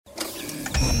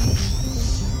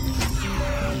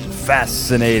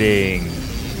fascinating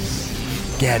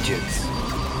gadgets,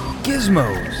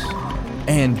 gizmos,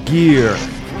 and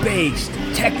gear-based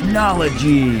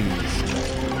technologies.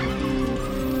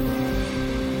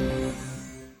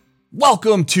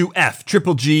 Welcome to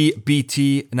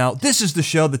FGGBT. Now, this is the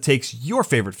show that takes your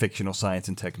favorite fictional science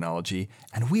and technology,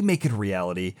 and we make it a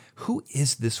reality. Who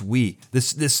is this we?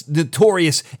 This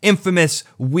notorious, infamous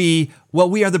we?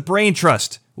 Well, we are the Brain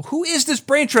Trust. Who is this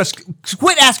Brain Trust?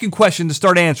 Quit asking questions to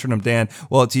start answering them, Dan.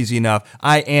 Well, it's easy enough.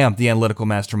 I am the analytical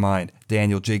mastermind,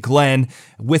 Daniel J. Glenn.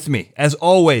 With me, as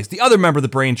always, the other member of the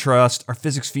Brain Trust, our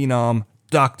physics phenom,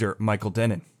 Dr. Michael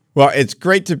Dennin. Well, it's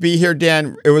great to be here,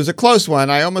 Dan. It was a close one.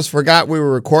 I almost forgot we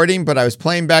were recording, but I was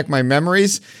playing back my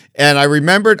memories, and I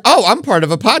remembered, I'm part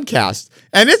of a podcast,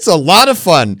 and it's a lot of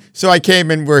fun. So I came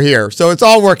and we're here. So it's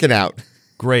all working out.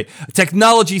 Great.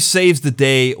 Technology saves the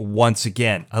day once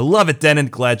again. I love it, Dennin.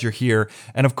 Glad you're here.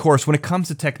 And of course, when it comes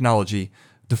to technology,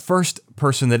 the first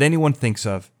person that anyone thinks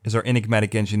of is our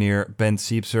enigmatic engineer, Ben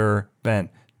Siepser. Ben,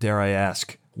 dare I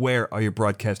ask, where are you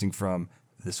broadcasting from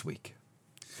this week?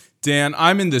 Dan,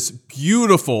 I'm in this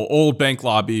beautiful old bank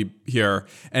lobby here,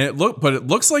 and it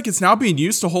looks like it's now being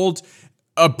used to hold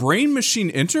a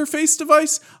brain-machine interface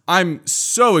device. I'm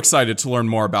so excited to learn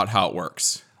more about how it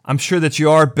works. I'm sure that you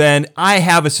are, Ben. I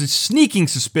have a sneaking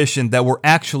suspicion that we're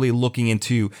actually looking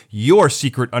into your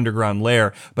secret underground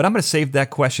lair, but I'm going to save that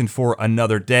question for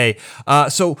another day.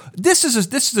 So this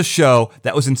is a show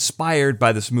that was inspired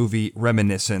by this movie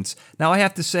Reminiscence. Now I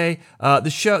have to say,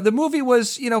 the movie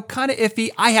was kind of iffy.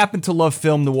 I happen to love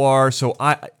film noir, so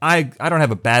I don't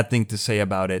have a bad thing to say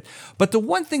about it. But the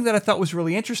one thing that I thought was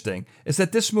really interesting is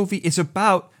that this movie is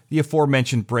about the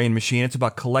aforementioned brain machine. It's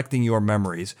about collecting your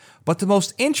memories. But the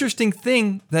most interesting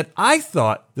thing that I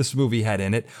thought this movie had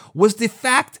in it was the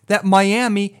fact that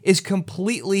Miami is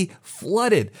completely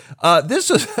flooded.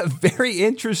 This is a very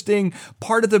interesting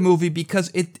part of the movie because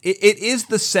it is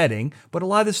the setting, but a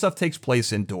lot of this stuff takes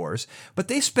place indoors. But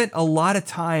they spent a lot of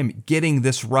time getting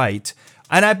this right.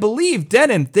 And I believe,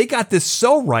 Dennin, they got this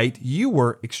so right, you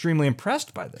were extremely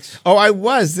impressed by this. Oh, I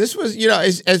was. This was,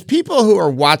 as people who are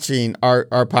watching our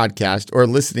podcast or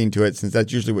listening to it, since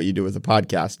that's usually what you do with a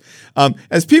podcast,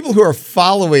 as people who are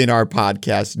following our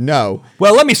podcast know.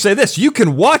 Well, let me say this. You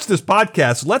can watch this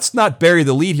podcast. Let's not bury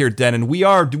the lead here, Dennin.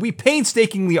 We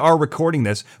painstakingly are recording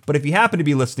this, but if you happen to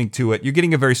be listening to it, you're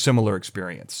getting a very similar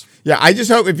experience. Yeah, I just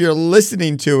hope if you're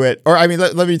listening to it, or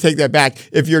let me take that back.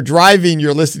 If you're driving,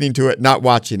 you're listening to it, not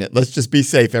watching it. Let's just be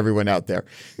safe, everyone out there.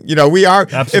 We are,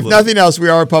 Absolutely. If nothing else, we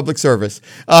are a public service.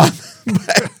 But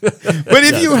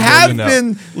if you have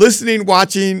been listening,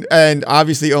 watching, and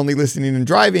obviously only listening and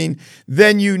driving,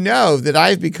 then you know that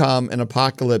I've become an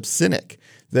apocalypse cynic,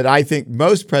 that I think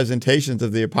most presentations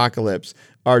of the apocalypse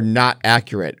are not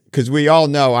accurate. Because we all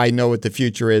know I know what the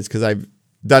future is because I've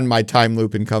done my time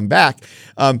loop and come back.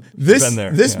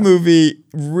 This movie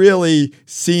really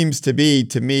seems to be,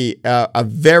 to me, a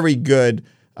very good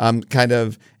kind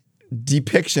of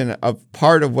depiction of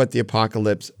part of what the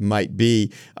apocalypse might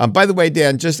be. By the way,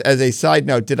 Dan, just as a side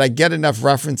note, did I get enough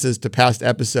references to past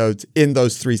episodes in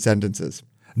those 3 sentences?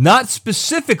 Not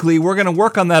specifically. We're going to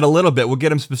work on that a little bit. We'll get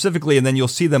them specifically, and then you'll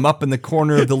see them up in the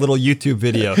corner of the little YouTube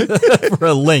video for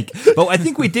a link. But I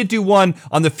think we did do one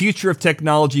on the future of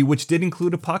technology, which did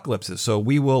include apocalypses. So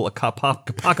we will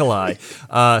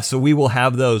so we will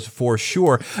have those for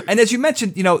sure. And as you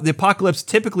mentioned, the apocalypse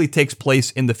typically takes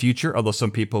place in the future, although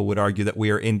some people would argue that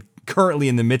we are currently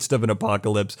in the midst of an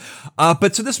apocalypse.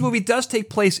 But so this movie does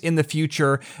take place in the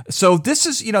future. So this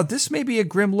is, this may be a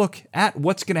grim look at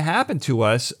what's going to happen to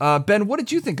us. Ben, what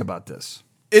did you think about this?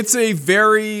 It's a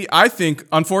very, I think,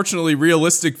 unfortunately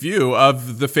realistic view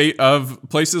of the fate of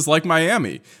places like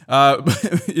Miami.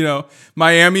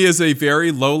 Miami is a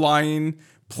very low-lying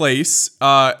place.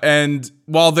 And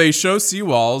while they show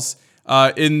seawalls,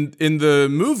 in the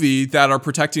movie that are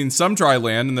protecting some dry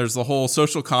land, and there's the whole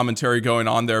social commentary going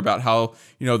on there about how,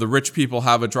 the rich people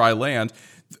have a dry land.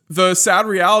 The sad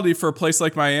reality for a place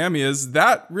like Miami is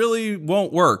that really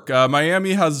won't work.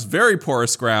 Miami has very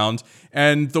porous ground,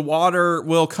 and the water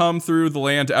will come through the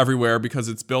land everywhere because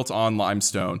it's built on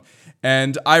limestone.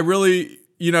 And I really,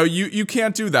 you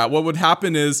can't do that. What would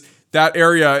happen is that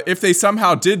area, if they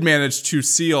somehow did manage to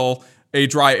seal a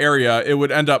dry area, it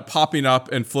would end up popping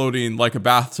up and floating like a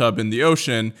bathtub in the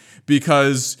ocean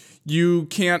because you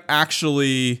can't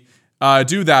actually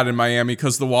do that in Miami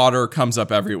because the water comes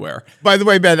up everywhere. By the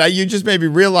way, Ben, you just made me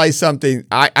realize something.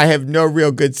 I have no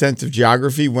real good sense of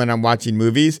geography when I'm watching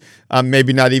movies.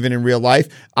 maybe not even in real life.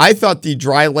 I thought the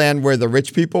dry land where the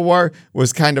rich people were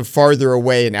was kind of farther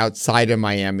away and outside of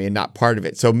Miami and not part of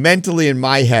it. So mentally in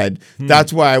my head,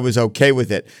 that's why I was okay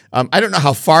with it. I don't know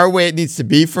how far away it needs to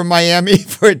be from Miami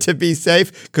for it to be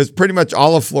safe, because pretty much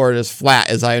all of Florida is flat,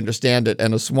 as I understand it,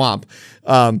 and a swamp.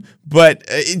 But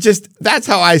that's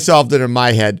how I solved it in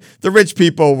my head. The rich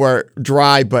people were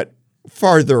dry, but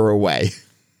farther away.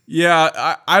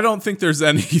 Yeah, I don't think there's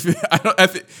any.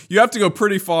 You have to go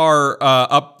pretty far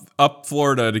up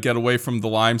Florida to get away from the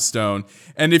limestone,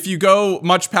 and if you go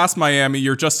much past Miami,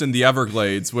 you're just in the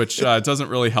Everglades, which doesn't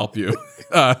really help you.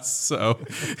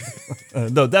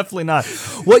 No, definitely not.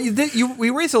 Well, we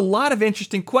raise a lot of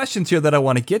interesting questions here that I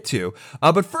want to get to.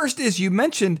 But first is, you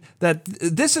mentioned that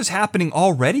this is happening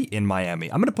already in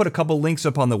Miami. I'm going to put a couple links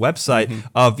up on the website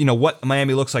of what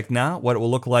Miami looks like now, what it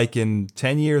will look like in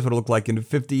 10 years, what it'll look like in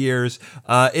 50 years.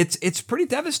 It's pretty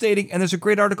devastating, and there's a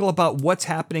great article about what's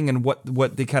happening and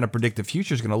what they kind of predict the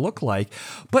future is going to look like.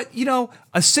 But,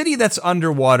 a city that's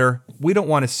underwater, we don't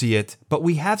want to see it, but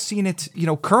we have seen it,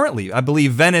 currently. I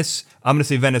believe Venice, I'm going to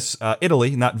say Venice,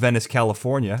 Italy, not Venice,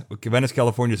 California. Venice,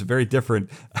 California is a very different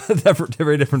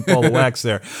ball of wax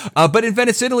there. But in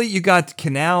Venice, Italy, you got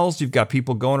canals, you've got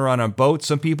people going around on boats.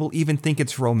 Some people even think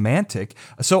it's romantic.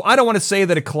 So I don't want to say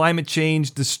that a climate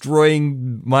change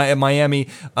destroying Miami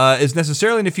is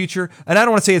necessarily in the future. And I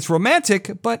don't want to say it's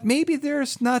romantic, but maybe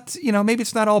there's not, maybe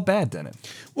it's not all bad, Dennis.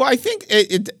 Well, I think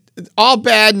it all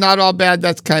bad, not all bad,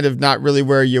 that's kind of not really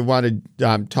where you want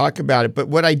to talk about it. But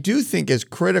what I do think is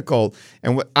critical,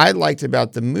 and what I liked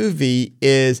about the movie,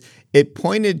 is it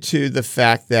pointed to the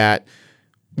fact that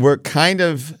we're kind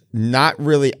of not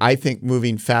really, I think,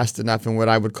 moving fast enough in what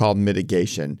I would call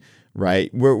mitigation,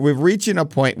 right? We're reaching a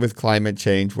point with climate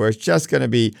change where it's just going to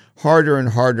be harder and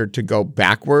harder to go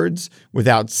backwards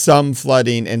without some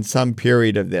flooding and some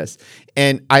period of this.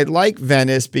 And I like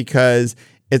Venice because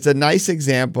it's a nice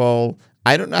example.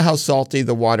 I don't know how salty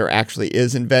the water actually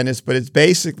is in Venice, but it's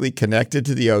basically connected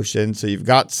to the ocean. So you've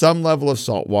got some level of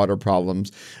saltwater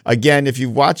problems. Again, if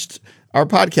you've watched our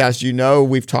podcast,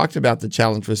 we've talked about the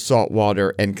challenge with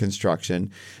saltwater and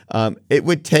construction. It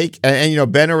would take,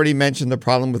 and Ben already mentioned the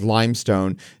problem with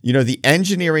limestone, the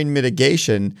engineering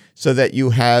mitigation so that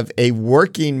you have a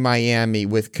working Miami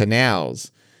with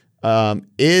canals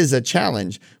is a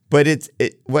challenge. But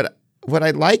what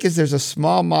I like is there's a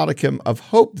small modicum of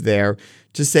hope there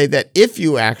to say that if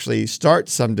you actually start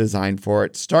some design for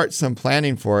it, start some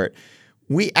planning for it,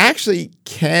 we actually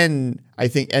can, I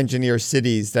think, engineer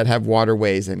cities that have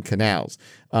waterways and canals.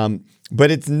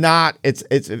 But it's not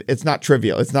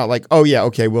trivial. It's not like, oh yeah,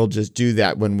 okay, we'll just do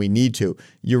that when we need to.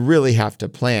 You really have to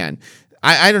plan.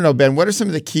 I don't know, Ben, what are some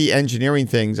of the key engineering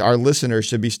things our listeners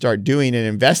should be start doing and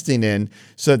investing in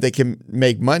so that they can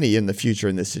make money in the future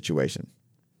in this situation?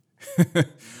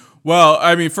 Well,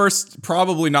 I mean, first,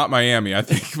 probably not Miami. I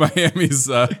think Miami's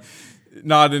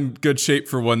not in good shape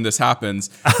for when this happens.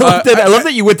 I love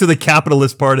that you went to the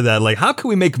capitalist part of that. Like, how can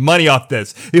we make money off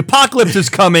this? The apocalypse is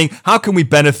coming. How can we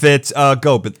benefit?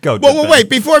 Go. Well, wait.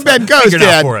 Before Ben goes,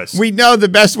 Dan, we know the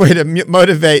best way to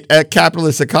motivate a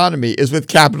capitalist economy is with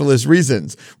capitalist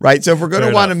reasons, right? So if we're going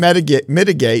to want to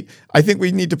mitigate, I think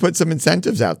we need to put some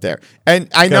incentives out there. And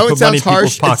I know it sounds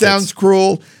harsh. It sounds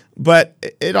cruel. But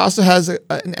it also has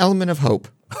an element of hope.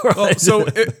 Well, so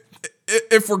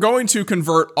if we're going to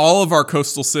convert all of our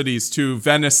coastal cities to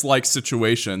Venice-like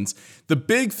situations, the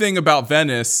big thing about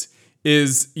Venice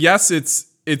is, yes, it's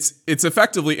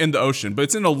effectively in the ocean, but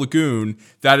it's in a lagoon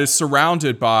that is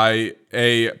surrounded by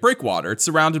a breakwater. It's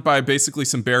surrounded by basically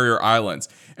some barrier islands.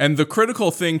 And the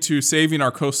critical thing to saving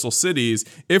our coastal cities,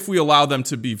 if we allow them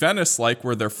to be Venice-like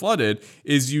where they're flooded,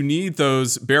 is you need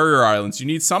those barrier islands. You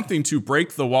need something to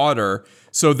break the water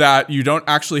so that you don't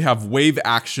actually have wave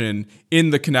action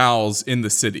in the canals in the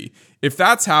city. If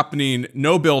that's happening,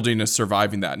 no building is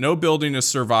surviving that. No building is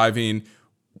surviving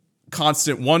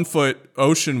constant 1-foot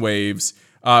ocean waves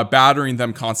battering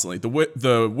them constantly.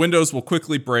 The windows will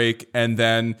quickly break, and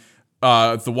then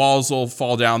the walls will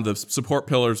fall down, the support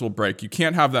pillars will break. You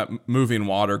can't have that moving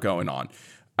water going on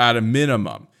at a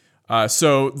minimum.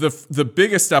 So the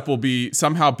biggest step will be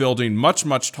somehow building much,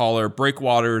 much taller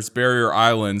breakwaters, barrier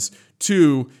islands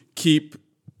to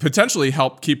potentially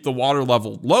help keep the water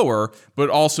level lower,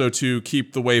 but also to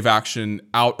keep the wave action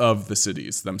out of the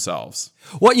cities themselves.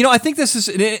 Well, I think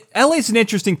LA is an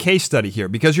interesting case study here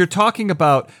because you're talking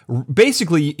about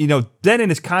basically,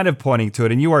 Denon is kind of pointing to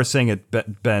it, and you are saying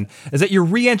it, Ben, is that you're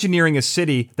re-engineering a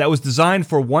city that was designed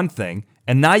for one thing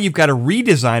and now you've got to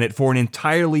redesign it for an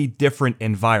entirely different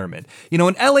environment. And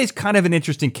LA's kind of an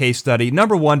interesting case study.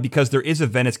 Number one, because there is a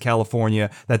Venice, California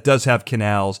that does have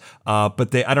canals,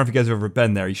 but I don't know if you guys have ever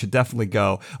been there. You should definitely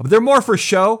go. They're more for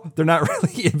show. They're not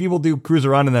really, people do cruise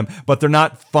around in them, but they're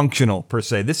not functional per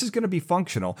se. This is going to be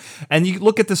functional. And you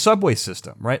look at the subway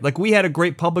system, right? Like we had a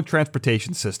great public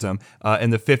transportation system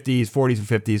in the 50s, 40s,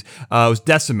 and 50s. It was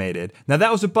decimated. Now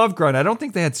that was above ground. I don't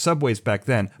think they had subways back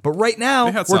then, but right now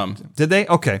they had some. Did they?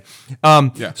 Okay.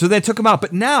 Yeah. So they took them out,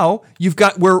 but now you've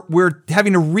got we're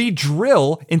having to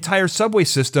re-drill entire subway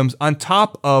systems on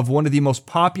top of one of the most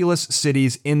populous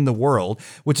cities in the world,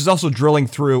 which is also drilling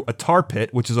through a tar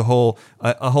pit, which is a whole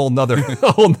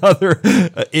nother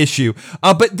issue.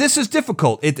 But this is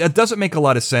difficult. It doesn't make a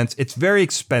lot of sense. It's very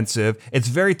expensive. It's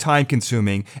very time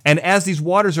consuming, and as these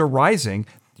waters are rising,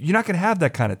 you're not going to have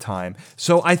that kind of time.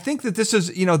 So I think that this is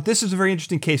a very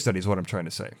interesting case study is what I'm trying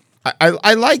to say.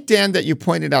 I like, Dan, that you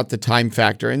pointed out the time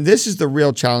factor, and this is the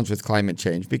real challenge with climate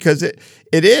change because it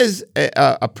is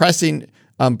a pressing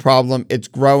problem. It's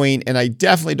growing, and I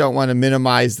definitely don't want to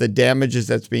minimize the damages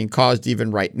that's being caused even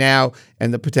right now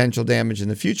and the potential damage in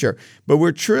the future. But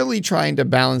we're truly trying to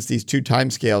balance these two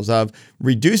timescales of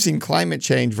reducing climate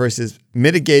change versus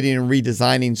mitigating and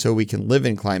redesigning so we can live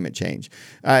in climate change.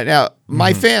 Now,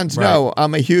 my fans know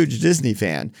I'm a huge Disney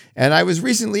fan, and I was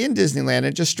recently in Disneyland, and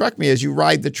it just struck me as you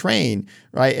ride the train,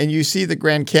 right, and you see the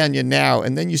Grand Canyon now,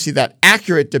 and then you see that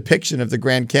accurate depiction of the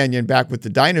Grand Canyon back with the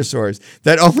dinosaurs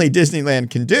that only Disneyland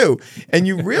can do, and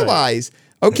you realize,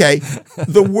 okay,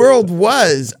 the world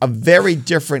was a very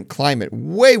different climate,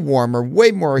 way warmer,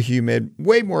 way more humid,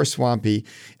 way more swampy,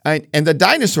 and the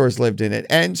dinosaurs lived in it,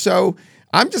 and so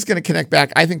I'm just going to connect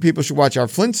back. I think people should watch our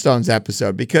Flintstones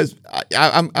episode because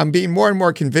I'm being more and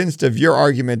more convinced of your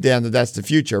argument, Dan, that that's the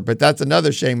future. But that's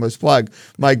another shameless plug.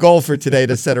 My goal for today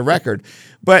to set a record.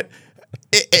 But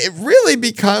it really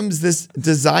becomes this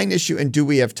design issue, and do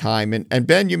we have time? And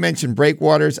Ben, you mentioned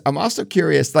breakwaters. I'm also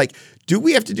curious, like, do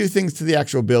we have to do things to the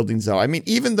actual buildings, though? I mean,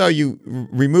 even though you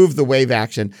remove the wave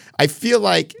action, I feel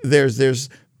like there's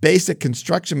basic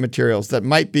construction materials that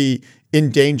might be in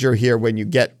danger here when you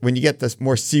get this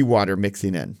more seawater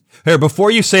mixing in. Here, before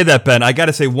you say that, Ben, I got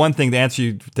to say one thing to answer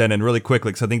you, Denon, really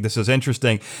quickly, because I think this is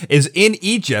interesting, is in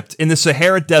Egypt, in the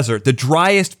Sahara Desert, the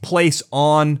driest place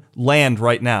on land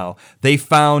right now, they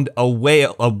found a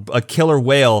whale, a killer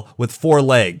whale with 4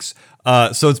 legs.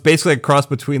 So it's basically a cross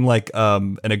between like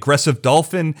an aggressive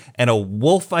dolphin and a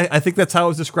wolf. I think that's how it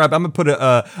was described. I'm going to put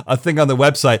a thing on the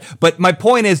website. But my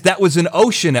point is that was an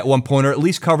ocean at one point, or at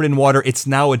least covered in water. It's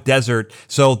now a desert.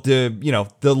 So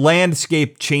the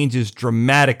landscape changes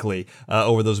dramatically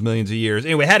over those millions of years.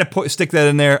 Anyway, had to stick that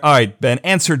in there. All right, Ben,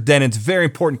 answer Denon's very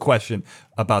important question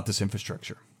about this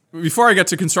infrastructure. Before I get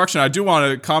to construction, I do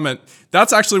want to comment.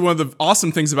 That's actually one of the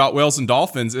awesome things about whales and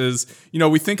dolphins is,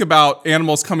 we think about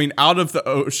animals coming out of the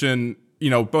ocean,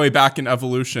 way back in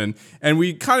evolution. And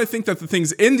we kind of think that the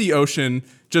things in the ocean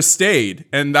just stayed.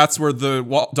 And that's where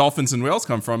the dolphins and whales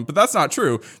come from. But that's not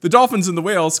true. The dolphins and the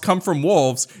whales come from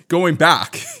wolves going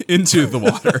back into the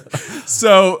water.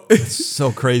 So it's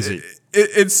so crazy.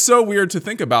 It's so weird to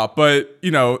think about. But,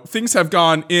 things have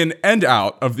gone in and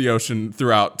out of the ocean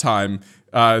throughout time.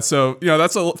 So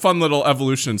that's a fun little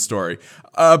evolution story.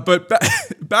 But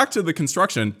back to the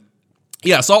construction.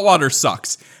 Yeah, saltwater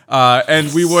sucks.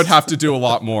 And we would have to do a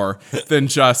lot more than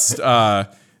just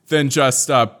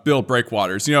build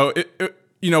breakwaters. We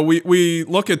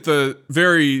look at the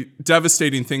very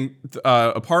devastating thing,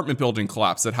 apartment building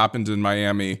collapse that happened in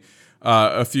Miami,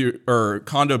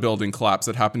 condo building collapse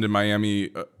that happened in Miami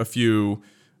a few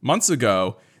months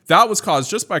ago. That was caused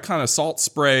just by kind of salt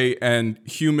spray and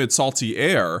humid, salty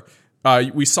air.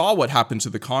 We saw what happened to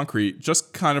the concrete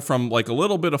just kind of from like a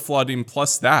little bit of flooding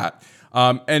plus that.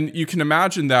 And you can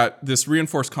imagine that this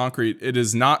reinforced concrete, it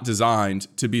is not designed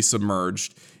to be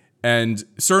submerged. And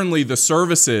certainly the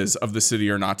services of the city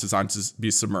are not designed to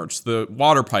be submerged. The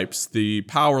water pipes, the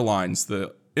power lines,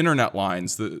 the internet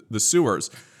lines, the sewers,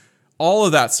 all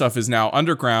of that stuff is now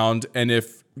underground. And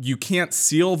if you can't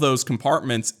seal those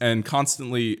compartments and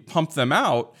constantly pump them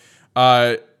out,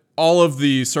 all of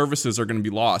the services are going to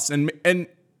be lost. And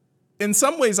in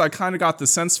some ways, I kind of got the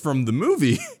sense from the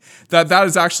movie that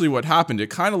is actually what happened. It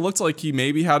kind of looked like he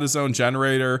maybe had his own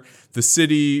generator. The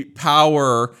city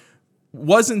power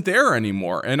wasn't there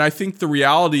anymore. And I think the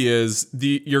reality is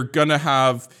you're going to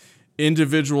have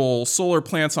individual solar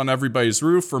plants on everybody's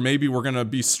roof, or maybe we're going to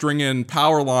be stringing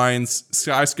power lines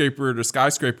skyscraper to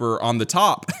skyscraper on the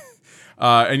top.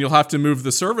 And you'll have to move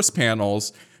the service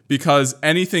panels because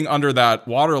anything under that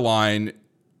water line,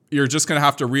 you're just going to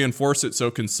have to reinforce it so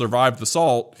it can survive the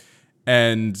salt.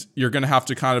 and you're going to have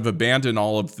to kind of abandon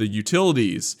all of the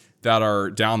utilities that are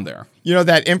down there. You know,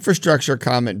 that infrastructure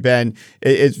comment, Ben,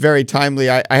 it's very timely.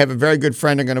 I have a very good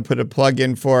friend I'm going to put a plug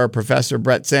in for, Professor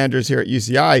Brett Sanders here at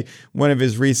UCI. One of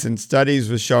his recent studies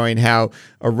was showing how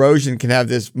erosion can have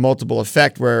this multiple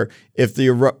effect where if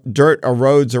the dirt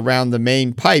erodes around the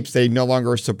main pipes, they no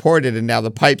longer are supported, and now the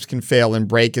pipes can fail and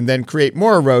break and then create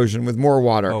more erosion with more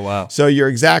water. Oh, wow. So you're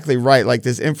exactly right. Like,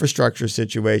 this infrastructure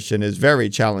situation is very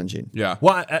challenging. Yeah.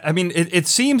 Well, I mean, it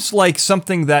seems like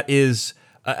something that is...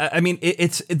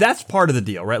 that's part of the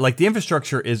deal, right? Like, the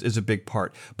infrastructure is a big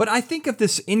part. But I think of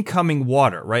this incoming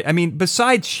water, right? I mean,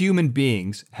 besides human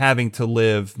beings having to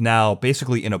live now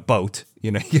basically in a boat, you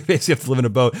know, you basically have to live in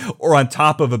a boat or on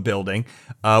top of a building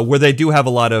where they do have a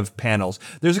lot of panels.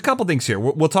 There's a couple things here.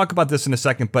 We'll talk about this in a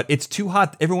second, but it's too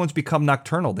hot. Everyone's become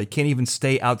nocturnal. They can't even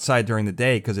stay outside during the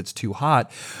day because it's too hot.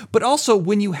 But also,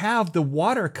 when you have the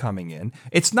water coming in,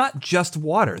 it's not just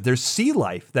water. There's sea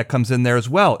life that comes in there as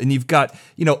well. And you've got,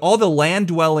 you know, all the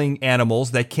land-dwelling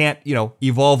animals that can't, you know,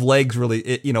 evolve legs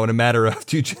really, you know, in a matter of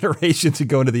 2 generations to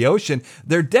go into the ocean.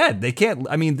 They're dead. They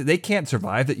can't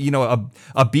survive. You know,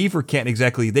 a beaver can't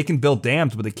exactly. They can build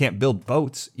dams, but they can't build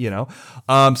boats, you know.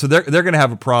 So they're going to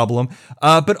have a problem.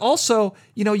 But also,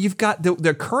 you know, you've got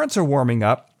the currents are warming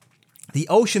up. The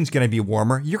ocean's going to be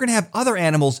warmer. You're going to have other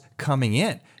animals coming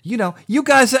in. You know, you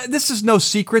guys, this is no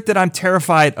secret that I'm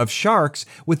terrified of sharks.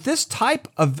 With this type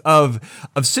of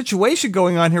situation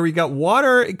going on here, we got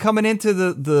water coming into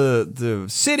the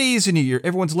cities, and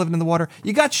everyone's living in the water.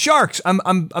 You got sharks.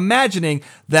 I'm imagining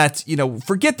that, you know,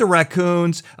 forget the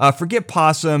raccoons, forget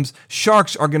possums.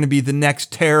 Sharks are going to be the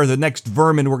next terror, the next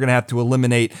vermin we're going to have to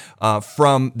eliminate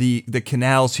from the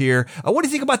canals here. What do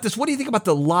you think about this? What do you think about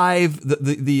the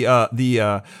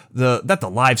not the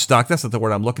livestock? That's not the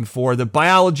word I'm looking for. The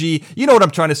biology. You know what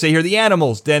I'm trying to say here. The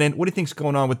animals, Denon. What do you think's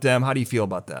going on with them? How do you feel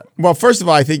about that? Well, first of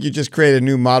all, I think you just created a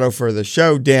new motto for the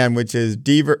show, Dan, which is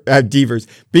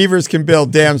Beavers can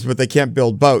build dams, but they can't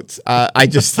build boats. I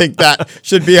just think that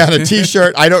should be on a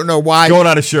T-shirt. I don't know why. Going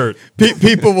on a shirt.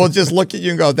 People will just look at you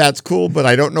and go, "That's cool," but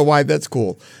I don't know why that's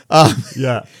cool.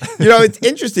 Yeah. You know, it's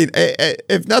interesting.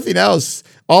 If nothing else,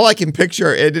 all I can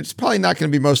picture, it's probably not going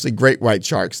to be mostly great white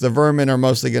sharks. The vermin are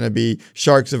mostly going to be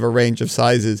sharks of a range of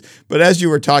sizes. But as you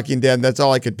were talking, Dan, that's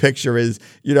all I could picture is,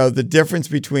 you know, the difference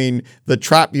between the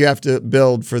trap you have to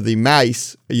build for the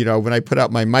mice, you know, when I put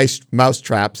out my mouse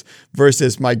traps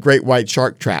versus my great white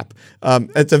shark trap.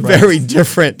 It's a very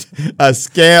different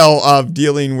scale of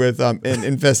dealing with an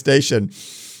infestation.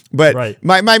 But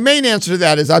my main answer to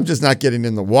that is I'm just not getting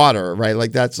in the water, right?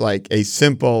 Like, that's like a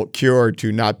simple cure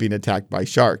to not being attacked by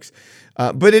sharks.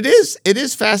 But it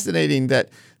is fascinating that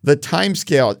the time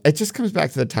scale, it just comes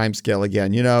back to the time scale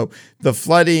again. You know, the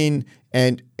flooding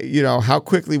and, you know, how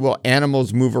quickly will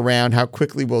animals move around? How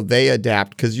quickly will they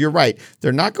adapt? Because you're right,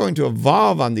 they're not going to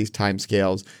evolve on these time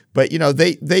scales. But, you know,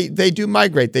 they do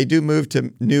migrate. They do move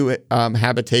to new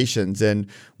habitations. And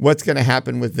what's going to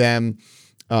happen with them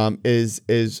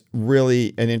is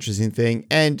really an interesting thing.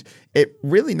 And it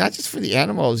really, not just for the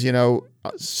animals, you know,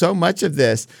 so much of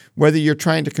this, whether you're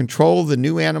trying to control the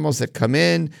new animals that come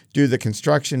in, do the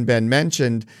construction Ben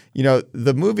mentioned, you know,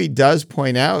 the movie does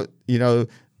point out, you know,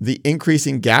 the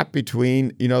increasing gap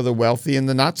between, you know, the wealthy and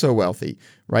the not so wealthy,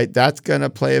 right? That's going to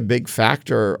play a big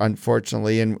factor,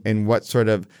 unfortunately, in what sort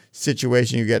of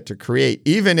situation you get to create.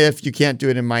 Even if you can't do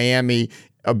it in Miami,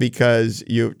 because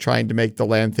you're trying to make the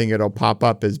land thing, it'll pop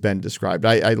up, as Ben described.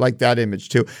 I like that image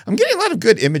too. I'm getting a lot of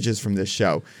good images from this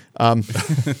show.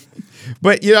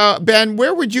 But, you know, Ben,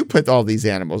 where would you put all these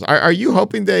animals? Are you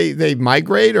hoping they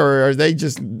migrate, or are they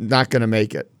just not going to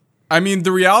make it? I mean,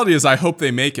 the reality is I hope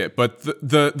they make it. But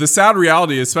the sad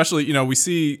reality, especially, you know, we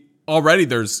see already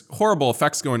there's horrible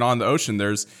effects going on in the ocean.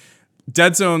 There's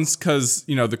dead zones because,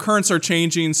 you know, the currents are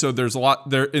changing. So there's a lot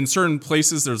there in certain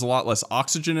places. There's a lot less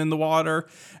oxygen in the water.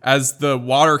 As the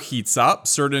water heats up,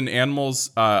 certain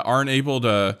animals aren't able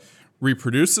to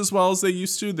reproduce as well as they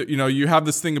used to. That, you know, you have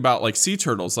this thing about like sea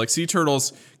turtles. Like, sea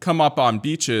turtles come up on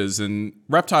beaches, and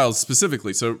reptiles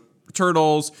specifically. So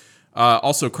turtles,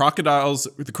 also crocodiles,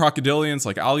 the crocodilians,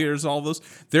 like alligators, all those.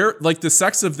 They're like, the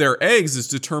sex of their eggs is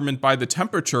determined by the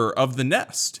temperature of the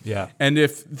nest. Yeah. And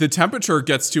if the temperature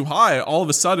gets too high, all of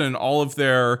a sudden, all of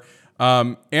their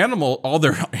all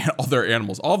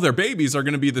of their babies are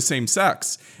going to be the same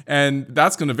sex, and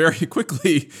that's going to very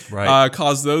quickly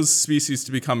cause those species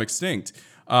to become extinct.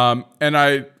 And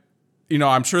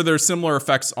I'm sure there's similar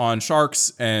effects on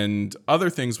sharks and other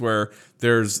things where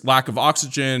there's lack of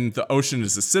oxygen. The ocean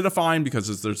is acidifying because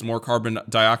as there's more carbon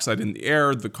dioxide in the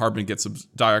air, the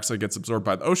dioxide gets absorbed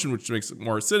by the ocean, which makes it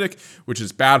more acidic, which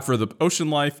is bad for the ocean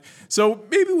life. So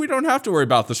maybe we don't have to worry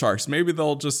about the sharks. Maybe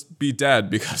they'll just be dead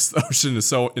because the ocean is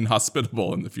so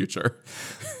inhospitable in the future.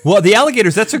 Well, the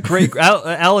alligators, that's a great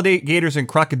alligators and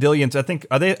crocodilians. I think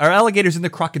are alligators in the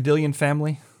crocodilian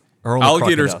family?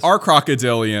 Alligators are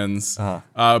crocodilians,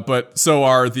 but so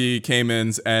are the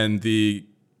caimans and the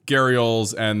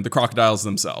gharials and the crocodiles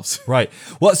themselves. Right.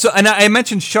 Well, so, and I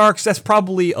mentioned sharks. That's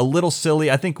probably a little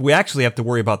silly. I think we actually have to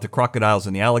worry about the crocodiles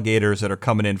and the alligators that are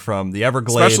coming in from the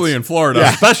Everglades. Especially in Florida.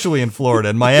 Yeah, especially in Florida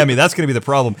and Miami. That's going to be the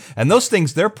problem. And those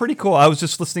things, they're pretty cool. I was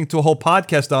just listening to a whole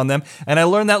podcast on them, and I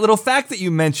learned that little fact that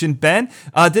you mentioned, Ben.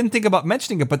 Didn't think about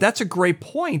mentioning it, but that's a great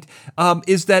point,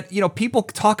 is that, people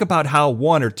talk about how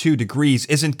 1 or 2 degrees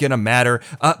isn't going to matter,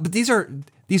 but these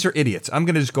are idiots. I'm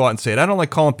going to just go out and say it. I don't like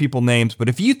calling people names, but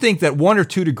if you think that 1 or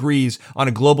 2 degrees on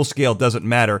a global scale doesn't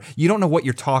matter, you don't know what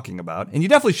you're talking about. And you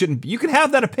definitely shouldn't. You can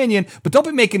have that opinion, but don't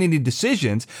be making any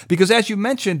decisions because, as you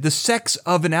mentioned, the sex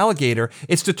of an alligator,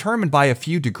 it's determined by a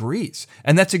few degrees.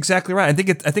 And that's exactly right. I think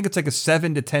it's like a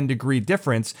 7 to 10 degree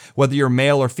difference, whether you're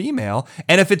male or female.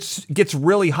 And if it gets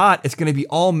really hot, it's going to be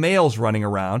all males running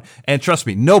around. And trust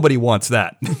me, nobody wants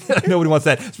that. Nobody wants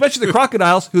that, especially the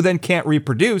crocodiles who then can't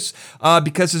reproduce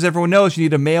because, as everyone knows, you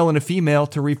need a male and a female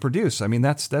to reproduce. I mean,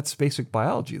 that's basic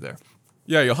biology there.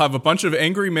 Yeah, you'll have a bunch of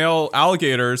angry male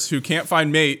alligators who can't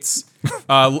find mates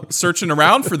searching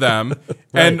around for them. Right.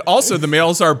 And also the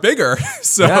males are bigger.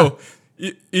 So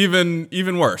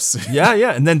even worse. Yeah.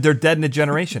 And then they're dead in a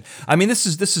generation. I mean, this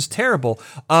is terrible.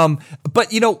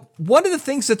 But one of the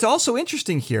things that's also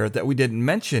interesting here that we didn't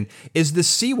mention is the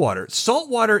seawater. Salt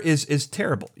water is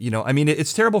terrible. I mean,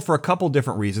 it's terrible for a couple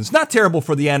different reasons. Not terrible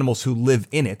for the animals who live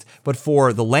in it, but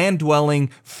for the land-dwelling,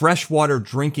 freshwater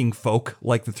drinking folk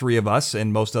like the three of us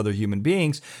and most other human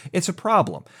beings, it's a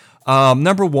problem.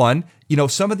 Number one,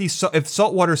 some of these, if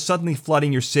salt water is suddenly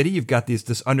flooding your city, you've got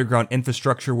this underground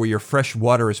infrastructure where your fresh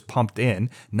water is pumped in.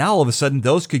 Now, all of a sudden,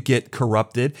 those could get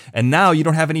corrupted, and now you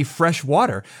don't have any fresh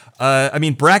water.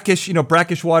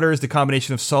 Brackish water is the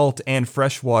combination of salt and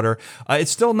fresh water.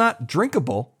 It's still not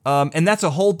drinkable, and that's a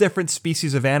whole different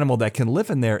species of animal that can live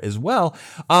in there as well.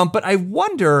 But I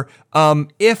wonder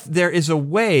if there is a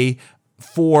way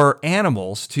for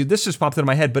animals to, this just popped into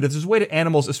my head, but if there's a way to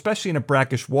animals, especially in a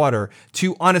brackish water,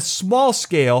 to on a small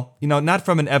scale, not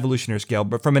from an evolutionary scale,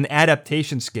 but from an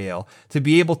adaptation scale, to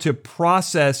be able to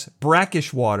process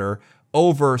brackish water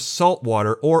over salt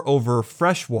water or over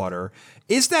fresh water.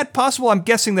 Is that possible? I'm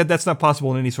guessing that that's not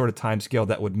possible in any sort of time scale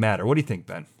that would matter. What do you think,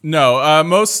 Ben? No,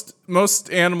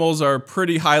 most animals are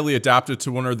pretty highly adapted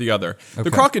to one or the other. Okay. The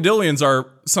crocodilians are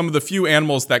some of the few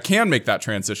animals that can make that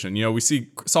transition. We see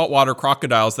saltwater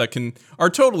crocodiles that are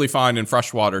totally fine in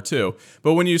freshwater too.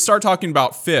 But when you start talking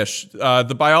about fish,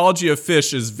 the biology of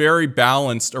fish is very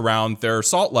balanced around their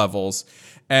salt levels,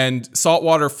 and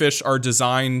saltwater fish are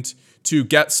designed to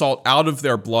get salt out of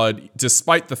their blood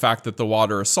despite the fact that the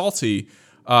water is salty,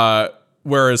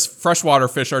 whereas freshwater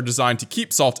fish are designed to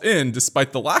keep salt in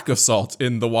despite the lack of salt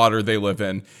in the water they live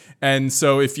in. And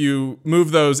so if you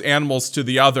move those animals to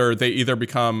the other, they either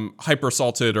become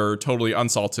hypersalted or totally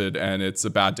unsalted, and it's a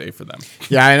bad day for them.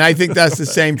 Yeah, and I think that's the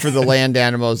same for the land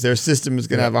animals. Their system is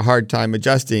going to have a hard time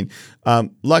adjusting.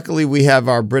 Luckily, we have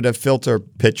our Brita filter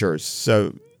pitchers.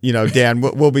 So, Dan,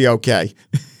 we'll be okay.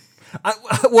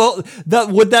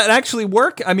 Would that actually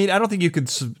work? I mean, I don't think you could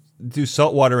do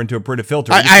salt water into a Brita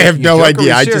filter. I have no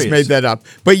idea. I just made that up.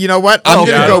 But you know what?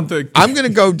 I'm going to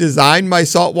go design my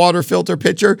saltwater filter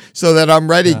pitcher so that I'm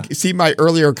ready. Yeah. See my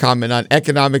earlier comment on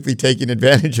economically taking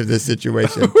advantage of this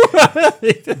situation.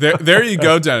 there you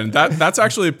go, Den. That's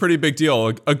actually a pretty big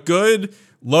deal. A good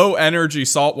low energy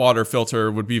saltwater filter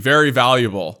would be very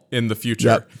valuable in the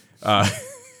future. Yep.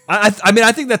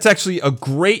 I think that's actually a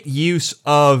great use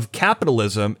of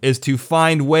capitalism, is to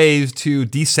find ways to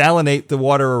desalinate the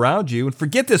water around you and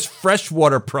forget this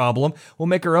freshwater problem. We'll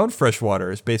make our own freshwater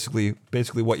is basically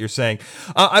what you're saying.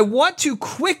 I want to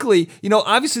quickly,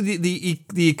 obviously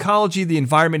the ecology, the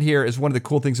environment here is one of the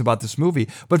cool things about this movie,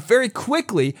 but very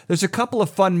quickly, there's a couple of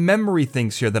fun memory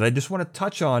things here that I just want to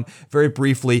touch on very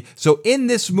briefly. So in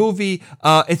this movie,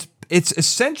 it's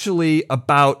essentially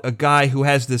about a guy who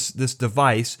has this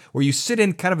device where you sit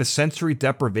in kind of a sensory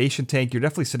deprivation tank. You're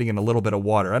definitely sitting in a little bit of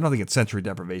water. I don't think it's sensory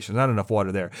deprivation. There's not enough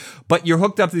water there. But you're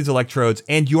hooked up to these electrodes,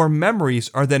 and your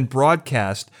memories are then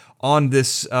broadcast on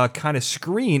this kind of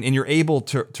screen, and you're able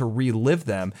to relive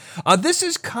them. This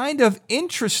is kind of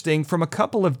interesting from a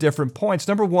couple of different points.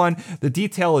 Number one, the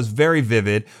detail is very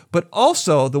vivid, but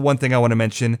also the one thing I want to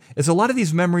mention is a lot of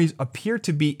these memories appear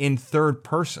to be in third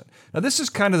person. Now, this is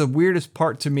kind of the weirdest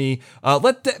part to me.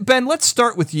 Ben, let's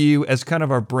start with you as kind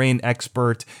of our brain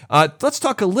expert. Let's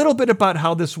talk a little bit about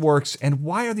how this works and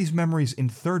why are these memories in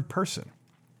third person?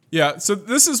 Yeah, so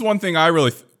this is one thing I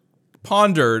really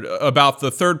pondered about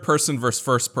the third person versus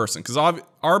first person, because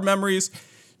our memories,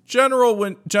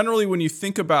 generally when you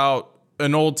think about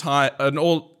an old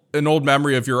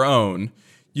memory of your own,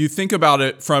 you think about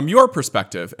it from your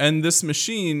perspective, and this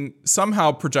machine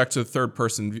somehow projects a third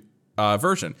person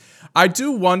version. I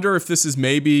do wonder if this is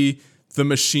maybe the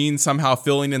machine somehow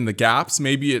filling in the gaps.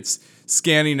 Maybe it's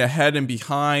scanning ahead and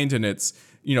behind, and it's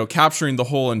capturing the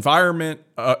whole environment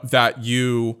that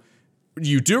you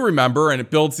do remember, and it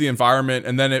builds the environment,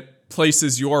 and then it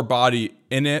places your body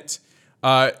in it.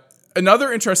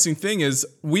 Another interesting thing is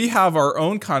we have our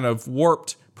own kind of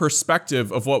warped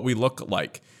perspective of what we look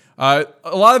like. A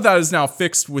lot of that is now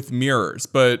fixed with mirrors,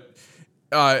 but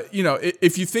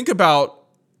if you think about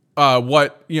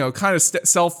what kind of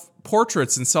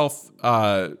self-portraits and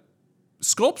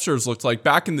self-sculptures looked like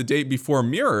back in the day before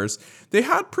mirrors, they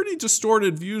had pretty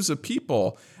distorted views of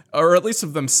people, or at least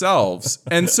of themselves.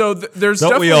 And so there's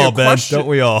definitely a question. Don't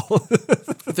we all?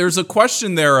 There's a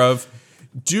question there of,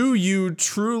 do you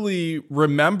truly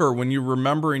remember when you're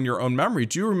remembering your own memory?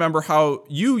 Do you remember how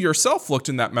you yourself looked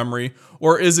in that memory?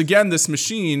 Or is, again, this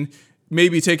machine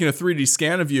maybe taking a 3D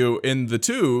scan of you in the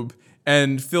tube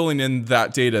and filling in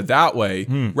that data that way,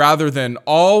 rather than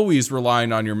always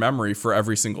relying on your memory for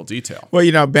every single detail?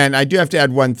 Well, Ben, I do have to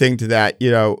add one thing to that.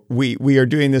 We are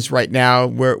doing this right now.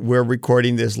 We're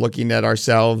recording this, looking at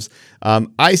ourselves.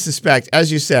 I suspect,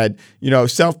 as you said,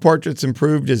 self-portraits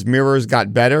improved as mirrors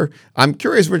got better. I'm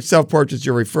curious which self-portraits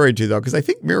you're referring to, though, because I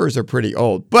think mirrors are pretty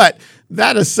old. But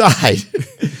that aside,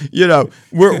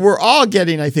 we're all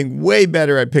getting, I think, way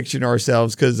better at picturing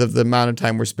ourselves because of the amount of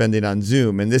time we're spending on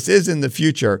Zoom. And this is in the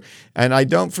future. And I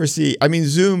don't foresee,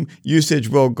 Zoom usage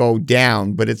will go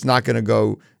down, but it's not going to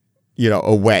go,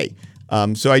 away.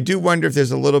 So I do wonder if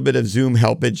there's a little bit of Zoom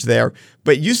helpage there.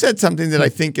 But you said something that I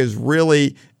think is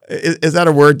really... Is that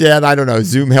a word, Dan? I don't know.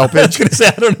 Zoom helpage? I was going to say,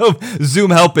 I don't know.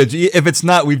 Zoom helpage. If it's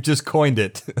not, we've just coined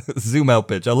it. Zoom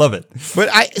helpage. I love it. But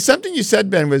something you said,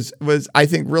 Ben, was I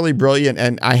think really brilliant,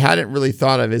 and I hadn't really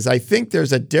thought of, is I think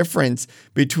there's a difference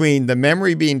between the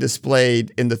memory being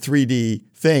displayed in the 3D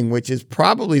thing, which is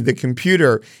probably the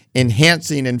computer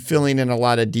enhancing and filling in a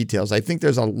lot of details. I think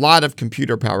there's a lot of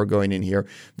computer power going in here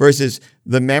versus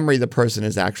the memory the person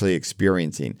is actually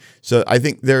experiencing. So I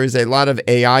think there is a lot of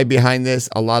AI behind this,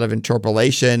 a lot of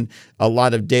interpolation, a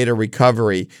lot of data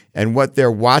recovery, and what they're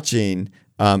watching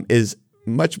is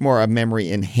much more a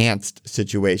memory enhanced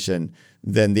situation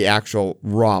than the actual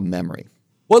raw memory.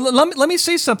 Well, let me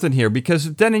say something here, because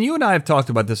Denon, you and I have talked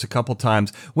about this a couple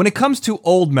times. When it comes to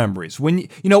old memories, when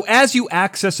as you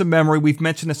access a memory, we've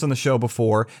mentioned this on the show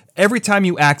before. Every time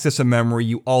you access a memory,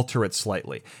 you alter it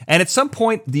slightly, and at some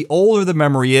point, the older the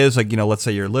memory is, like let's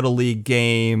say your little league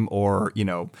game, or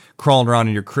crawling around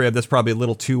in your crib, that's probably a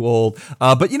little too old.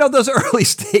 But those early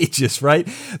stages, right?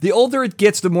 The older it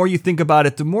gets, the more you think about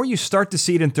it, the more you start to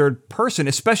see it in third person,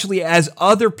 especially as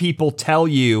other people tell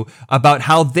you about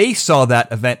how they saw that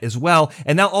event as well.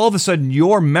 And now all of a sudden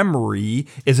your memory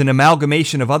is an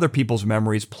amalgamation of other people's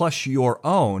memories plus your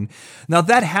own. Now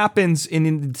that happens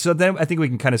so then I think we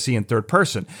can kind of see in third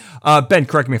person. Ben,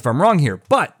 correct me if I'm wrong here,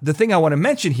 but the thing I want to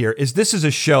mention here is this is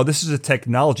a show, this is a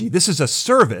technology, this is a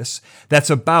service that's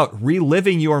about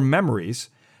reliving your memories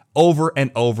over and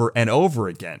over and over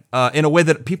again, in a way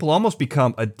that people almost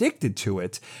become addicted to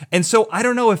it. And so I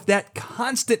don't know if that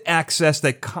constant access,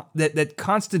 that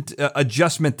constant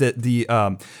adjustment,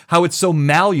 that how it's so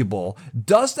malleable,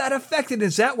 does that affect it?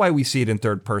 Is that why we see it in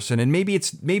third person? And maybe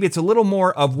it's a little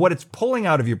more of what it's pulling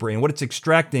out of your brain, what it's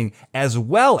extracting, as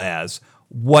well as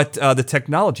what the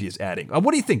technology is adding.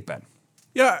 What do you think, Ben?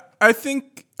 Yeah, I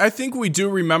think we do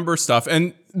remember stuff,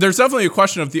 and there's definitely a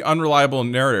question of the unreliable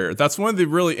narrator. That's one of the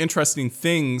really interesting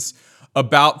things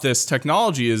about this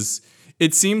technology is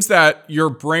it seems that your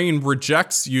brain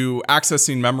rejects you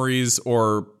accessing memories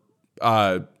or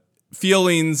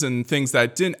feelings and things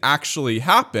that didn't actually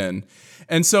happen.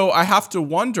 And so I have to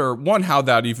wonder, one, how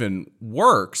that even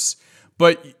works,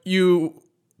 but we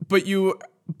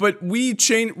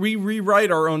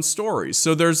rewrite our own stories.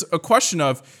 So there's a question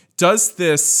of, does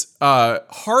this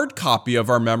hard copy of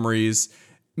our memories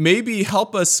maybe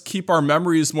help us keep our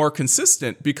memories more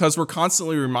consistent because we're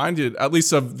constantly reminded, at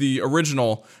least of the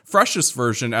original freshest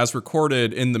version as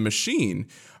recorded in the machine.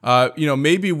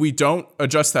 Maybe we don't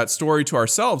adjust that story to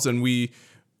ourselves and we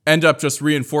end up just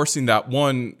reinforcing that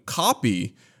one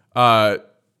copy. It's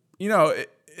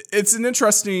an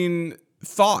interesting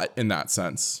thought in that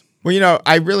sense. Well,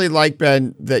 I really like,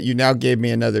 Ben, that you now gave me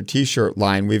another T-shirt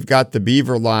line. We've got the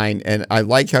Beaver line, and I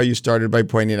like how you started by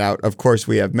pointing out, of course,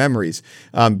 we have memories,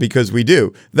 because we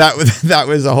do. That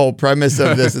was the whole premise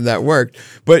of this, and that worked.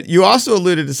 But you also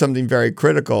alluded to something very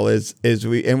critical,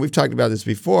 and we've talked about this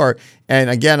before.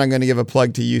 And again, I'm going to give a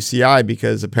plug to UCI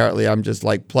because apparently I'm just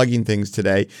like plugging things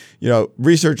today.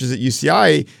 Researchers at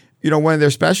UCI. One of their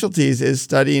specialties is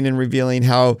studying and revealing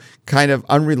how kind of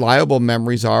unreliable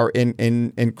memories are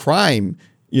in crime,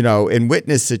 in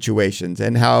witness situations,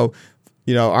 and how,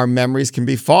 our memories can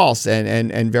be false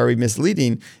and very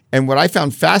misleading. And what I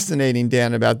found fascinating,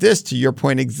 Dan, about this, to your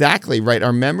point exactly, right?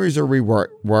 Our memories are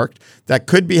reworked. That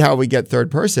could be how we get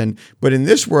third person. But in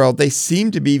this world, they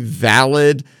seem to be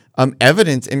valid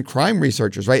evidence in crime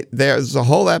researchers, right? There's a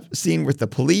whole scene with the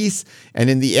police, and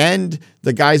in the end,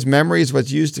 the guy's memory is what's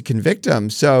used to convict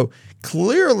him. So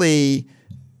clearly,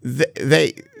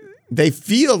 they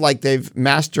feel like they've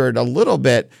mastered a little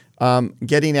bit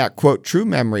getting at, quote, true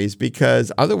memories,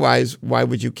 because otherwise, why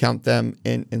would you count them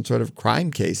in sort of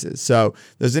crime cases? So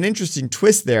there's an interesting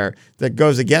twist there that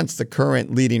goes against the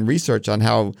current leading research on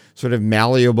how sort of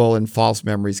malleable and false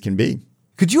memories can be.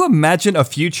 Could you imagine a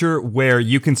future where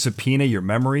you can subpoena your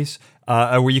memories,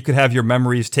 where you could have your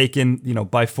memories taken,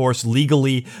 by force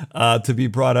legally to be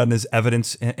brought on as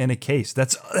evidence in a case?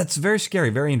 That's very scary,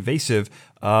 very invasive,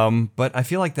 but I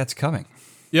feel like that's coming.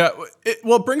 Yeah, it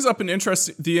brings up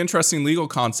the interesting legal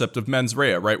concept of mens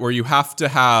rea, right? Where you have to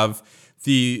have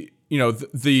the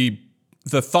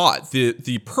thought,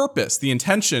 the purpose, the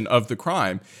intention of the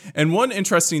crime. And one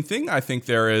interesting thing I think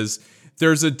there's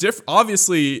a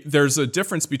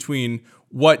difference between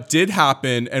what did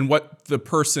happen and what the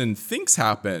person thinks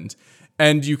happened.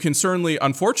 And you can certainly,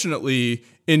 unfortunately,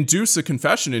 induce a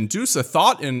confession, induce a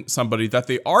thought in somebody that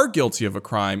they are guilty of a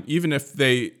crime, even if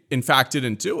they, in fact,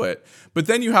 didn't do it. But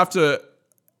then you have to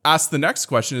ask the next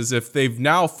question is if they've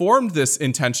now formed this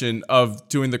intention of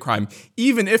doing the crime,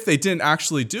 even if they didn't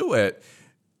actually do it,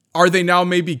 are they now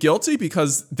maybe guilty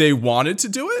because they wanted to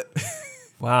do it?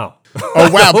 Wow.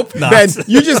 Oh, wow. Ben,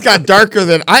 you just got darker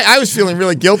than I was feeling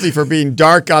really guilty for being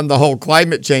dark on the whole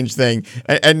climate change thing.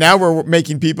 And now we're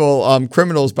making people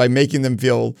criminals by making them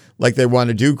feel like they want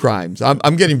to do crimes.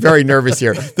 I'm getting very nervous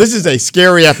here. This is a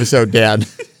scary episode, Dan.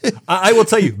 I will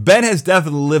tell you, Ben has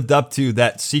definitely lived up to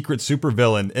that secret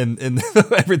supervillain in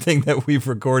everything that we've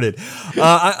recorded.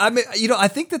 I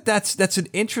think that's an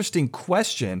interesting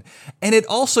question, and it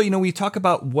also, we talk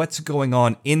about what's going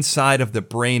on inside of the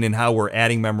brain and how we're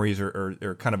adding memories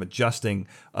or kind of adjusting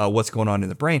what's going on in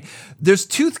the brain. There's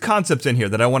two concepts in here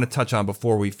that I want to touch on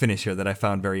before we finish here that I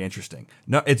found very interesting.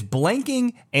 Now, it's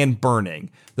blanking and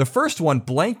burning. The first one,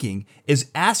 blanking,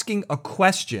 is asking a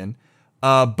question.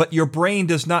 But your brain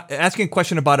does not, asking a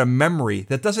question about a memory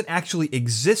that doesn't actually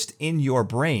exist in your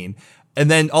brain. And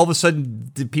then all of a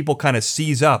sudden, people kind of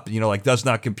seize up, like does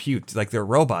not compute, like they're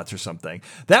robots or something.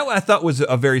 That I thought was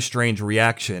a very strange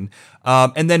reaction.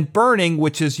 And then burning,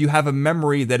 which is you have a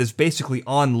memory that is basically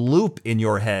on loop in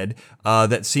your head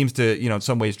that seems to, in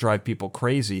some ways drive people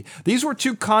crazy. These were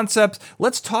two concepts.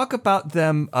 Let's talk about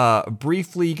them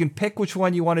briefly. You can pick which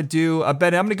one you want to do.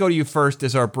 Ben, I'm going to go to you first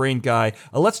as our brain guy.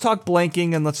 Let's talk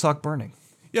blanking and let's talk burning.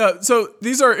 Yeah, so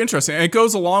these are interesting. And it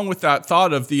goes along with that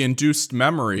thought of the induced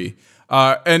memory.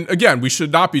 And again, we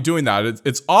should not be doing that.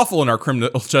 It's awful in our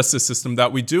criminal justice system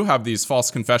that we do have these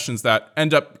false confessions that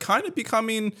end up kind of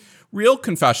becoming real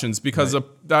confessions because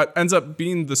that ends up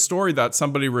being the story that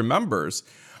somebody remembers.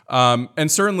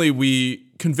 And certainly we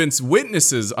convince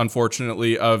witnesses,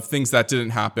 unfortunately, of things that didn't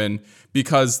happen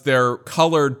because they're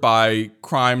colored by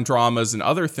crime dramas and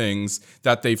other things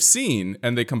that they've seen.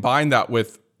 And they combine that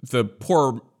with the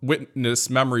poor witness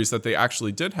memories that they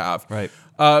actually did have. Right.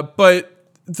 But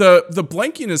the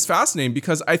blanking is fascinating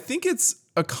because I think it's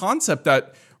a concept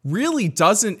that really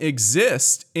doesn't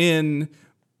exist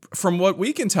from what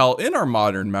we can tell in our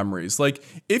modern memories. Like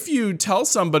if you tell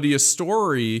somebody a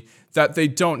story that they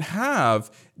don't have,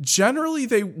 generally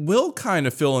they will kind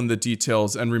of fill in the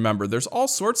details and remember. There's all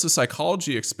sorts of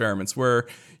psychology experiments where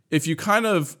if you kind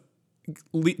of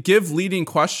give leading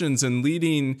questions and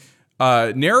leading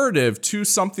narrative to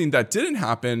something that didn't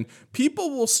happen, people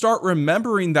will start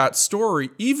remembering that story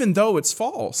even though it's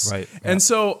false. Right. Yeah. And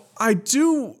so I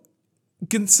do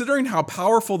considering how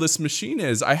powerful this machine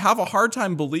is, I have a hard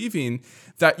time believing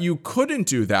that you couldn't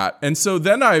do that. And so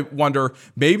then I wonder,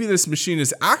 maybe this machine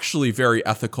is actually very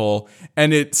ethical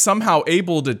and it's somehow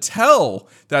able to tell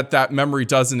that memory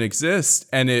doesn't exist,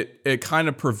 and it kind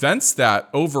of prevents that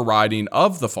overriding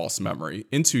of the false memory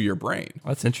into your brain.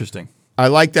 That's interesting. I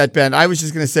like that, Ben. I was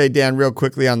just going to say, Dan, real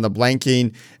quickly on the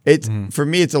blanking. For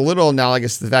me, it's a little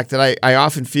analogous to the fact that I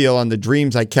often feel on the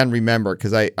dreams I can remember,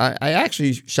 because I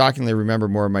actually shockingly remember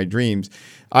more of my dreams.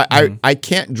 I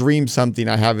can't dream something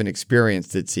I haven't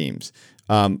experienced, it seems,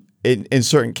 in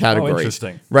certain categories. Oh,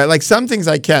 interesting. Right? Like some things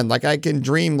I can. Like I can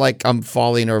dream like I'm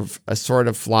falling or a sort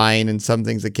of flying, and some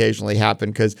things occasionally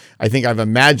happen because I think I've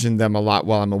imagined them a lot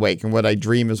while I'm awake, and what I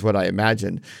dream is what I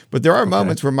imagined. But there are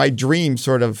moments where my dreams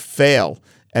sort of fail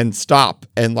and stop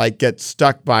and like get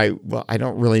stuck by, well, I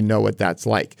don't really know what that's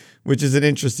like, which is an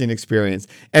interesting experience.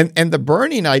 And the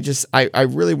burning, I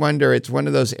really wonder, it's one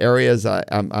of those areas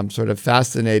I'm sort of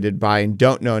fascinated by and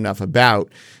don't know enough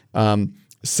about.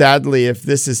 Sadly, if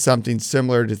this is something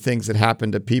similar to things that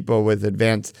happen to people with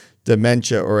advanced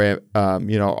dementia or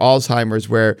Alzheimer's,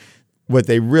 where what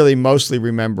they really mostly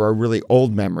remember are really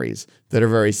old memories that are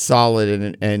very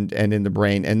solid and in the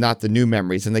brain, and not the new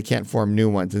memories, and they can't form new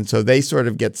ones. And so they sort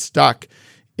of get stuck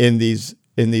in these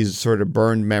sort of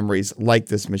burned memories like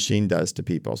this machine does to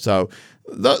people. So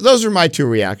those are my two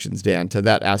reactions, Dan, to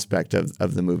that aspect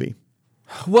of the movie.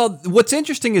 Well, what's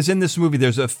interesting is in this movie,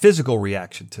 there's a physical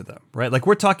reaction to them, right? Like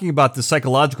we're talking about the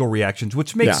psychological reactions,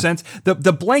 which makes sense.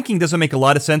 The blanking doesn't make a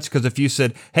lot of sense, because if you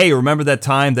said, hey, remember that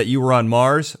time that you were on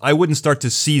Mars? I wouldn't start to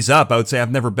seize up. I would say, I've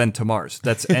never been to Mars.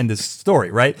 That's end of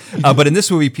story, right? But in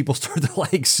this movie, people start to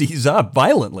like seize up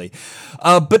violently.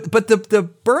 But the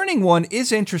burning one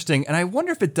is interesting, and I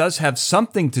wonder if it does have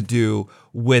something to do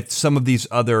with some of these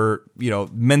other,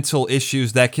 mental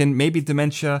issues that can, maybe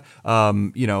dementia,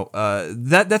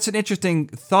 that's an interesting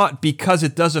thought, because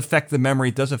it does affect the memory,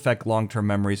 it does affect long-term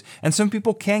memories, and some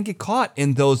people can get caught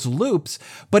in those loops.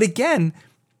 But again,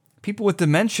 people with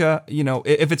dementia,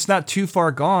 if it's not too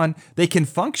far gone, they can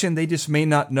function, they just may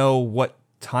not know what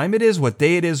time it is, what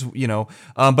day it is,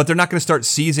 but they're not going to start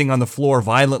seizing on the floor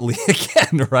violently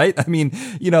again, right? I mean,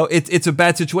 it's a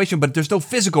bad situation, but there's no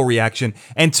physical reaction.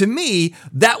 And to me,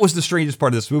 that was the strangest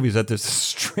part of this movie, is that there's a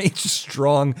strange,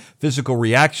 strong physical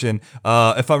reaction.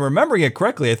 If I'm remembering it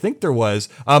correctly, I think there was.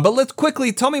 But let's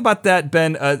quickly, tell me about that,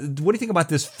 Ben. What do you think about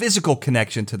this physical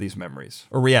connection to these memories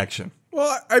or reaction?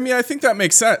 Well, I mean, I think that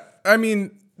makes sense. I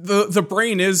mean, the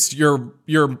brain is your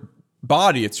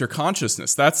body, it's your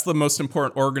consciousness. That's the most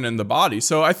important organ in the body.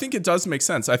 So I think it does make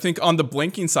sense. I think on the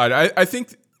blinking side, I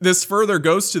think this further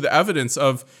goes to the evidence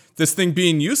of this thing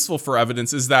being useful for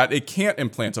evidence, is that it can't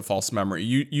implant a false memory.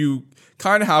 You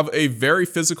kind of have a very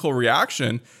physical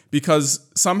reaction because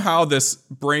somehow this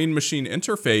brain-machine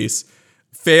interface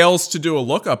fails to do a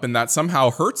lookup, and that somehow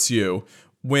hurts you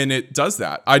when it does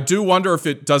that. I do wonder if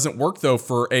it doesn't work, though,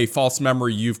 for a false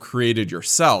memory you've created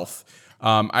yourself.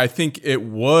 I think it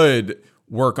would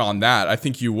work on that. I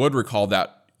think you would recall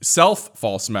that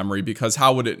false memory, because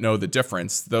how would it know the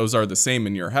difference? Those are the same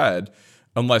in your head,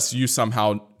 unless you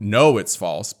somehow know it's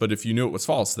false. But if you knew it was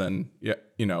false, then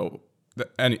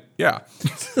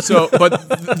So, but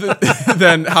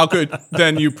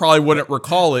then you probably wouldn't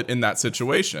recall it in that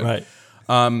situation. Right.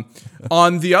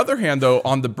 On the other hand, though,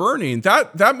 on the burning,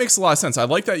 that makes a lot of sense. I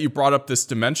like that you brought up this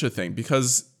dementia thing,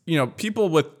 because people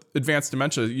with advanced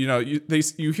dementia,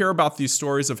 you hear about these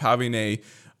stories of having a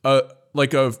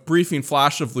briefing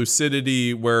flash of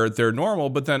lucidity where they're normal,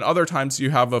 but then other times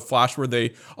you have a flash where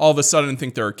they all of a sudden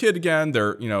think they're a kid again.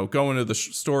 They're going to the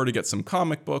store to get some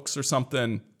comic books or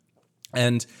something.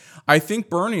 And I think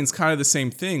burning's kind of the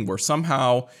same thing, where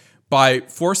somehow by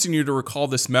forcing you to recall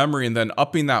this memory and then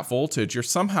upping that voltage, you're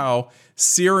somehow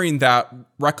searing that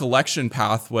recollection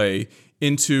pathway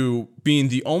into being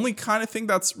the only kind of thing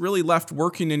that's really left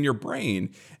working in your brain.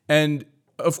 And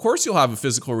of course you'll have a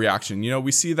physical reaction.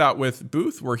 We see that with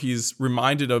Booth, where he's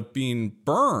reminded of being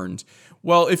burned.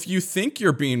 Well, if you think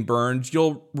you're being burned,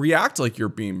 you'll react like you're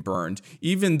being burned,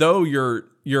 even though your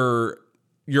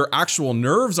actual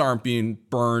nerves aren't being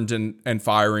burned and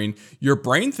firing. Your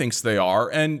brain thinks they are,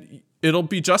 and it'll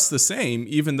be just the same,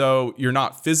 even though you're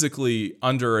not physically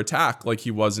under attack like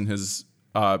he was in his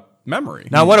memory.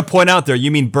 Now, I want to point out there,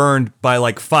 you mean burned by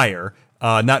like fire,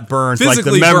 not burned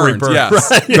physically like the memory burned.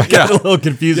 Yes. Right? It got a little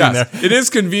confusing there. It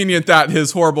is convenient that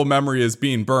his horrible memory is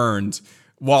being burned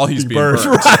while he's being burned.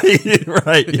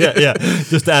 Right. Yeah.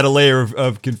 Just to add a layer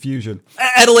of confusion.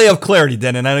 Add a layer of clarity,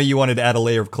 Den, and I know you wanted to add a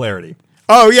layer of clarity.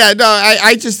 Oh yeah, no,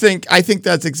 I think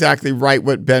that's exactly right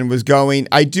what Ben was going.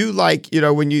 I do like,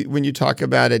 when you talk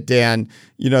about it, Dan,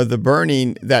 the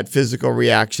burning, that physical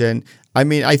reaction. I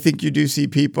mean, I think you do see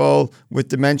people with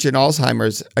dementia and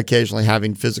Alzheimer's occasionally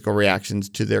having physical reactions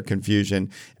to their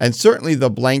confusion. And certainly the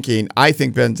blanking, I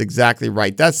think Ben's exactly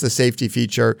right. That's the safety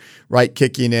feature, right,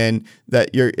 kicking in, that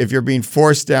if you're being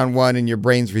forced down one and your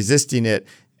brain's resisting it,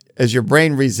 as your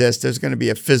brain resists, there's going to be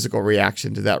a physical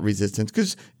reaction to that resistance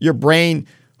because your brain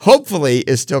hopefully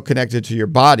is still connected to your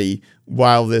body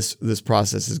while this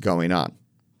process is going on.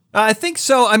 I think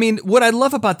so. I mean, what I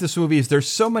love about this movie is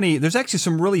there's actually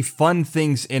some really fun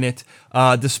things in it,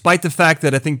 despite the fact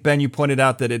that I think, Ben, you pointed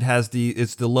out that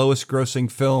it's the lowest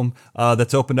grossing film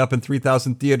that's opened up in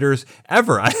 3,000 theaters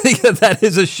ever. I think that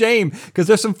is a shame because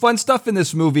there's some fun stuff in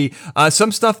this movie,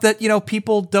 some stuff that,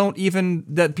 people don't even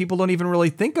really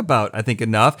think about, I think,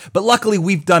 enough. But luckily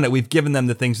we've done it. We've given them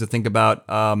the things to think about.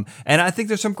 And I think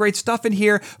there's some great stuff in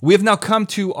here. We have now come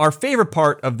to our favorite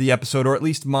part of the episode, or at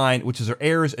least mine, which is our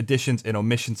errors, additions, and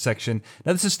omissions section.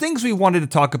 Now, this is things we wanted to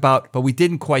talk about, but we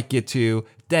didn't quite get to.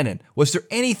 Denon, was there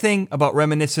anything about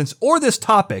reminiscence or this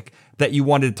topic that you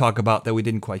wanted to talk about that we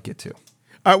didn't quite get to?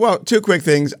 Well, two quick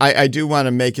things. I do want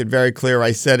to make it very clear.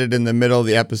 I said it in the middle of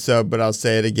the episode, but I'll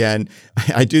say it again.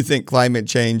 I do think climate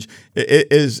change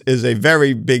is a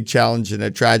very big challenge and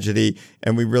a tragedy,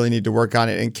 and we really need to work on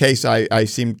it, in case I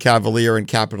seem cavalier and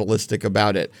capitalistic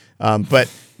about it. But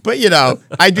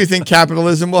I do think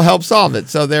capitalism will help solve it.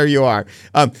 So there you are.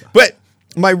 But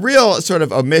my real sort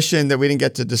of omission that we didn't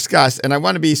get to discuss, and I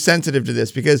want to be sensitive to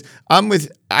this because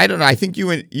I think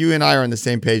you and I are on the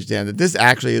same page, Dan, that this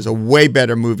actually is a way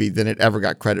better movie than it ever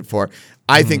got credit for.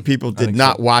 I think people did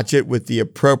not watch it with the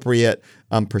appropriate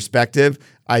perspective.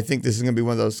 I think this is going to be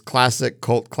one of those classic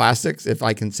cult classics, if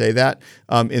I can say that,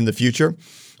 in the future.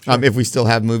 Sure. If we still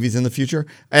have movies in the future.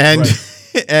 And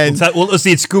and we'll just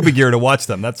need scuba gear to watch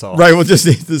them. That's all. Right. We'll just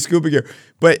need the scuba gear.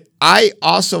 But I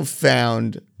also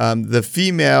found the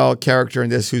female character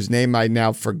in this, whose name I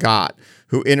now forgot,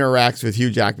 who interacts with Hugh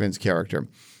Jackman's character,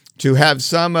 to have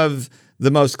some of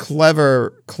the most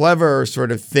clever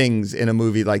sort of things in a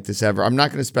movie like this ever. I'm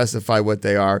not going to specify what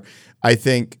they are. I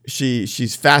think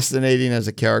she's fascinating as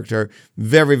a character,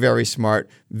 very, very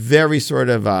smart, very sort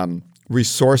of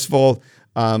resourceful.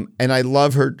 And I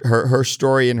love her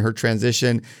story and her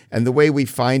transition and the way we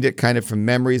find it kind of from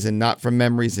memories and not from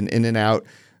memories and in and out.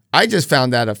 I just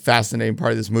found that a fascinating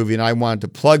part of this movie, and I wanted to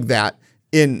plug that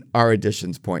in our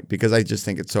additions point because I just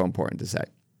think it's so important to say.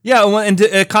 Yeah, well, and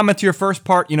to comment to your first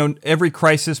part, every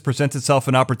crisis presents itself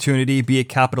an opportunity, be it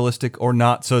capitalistic or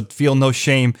not, so feel no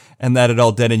shame in that at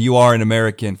all, Denon. You are an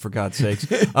American, for God's sakes.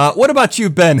 What about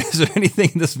you, Ben? Is there anything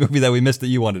in this movie that we missed that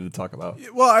you wanted to talk about?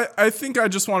 Well, I think I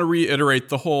just want to reiterate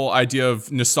the whole idea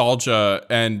of nostalgia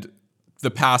and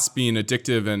the past being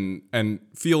addictive and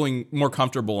feeling more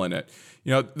comfortable in it.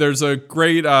 There's a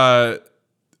great, one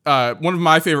of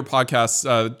my favorite podcasts,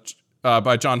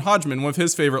 by John Hodgman, one of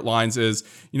his favorite lines is,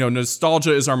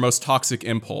 nostalgia is our most toxic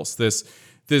impulse.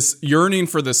 This yearning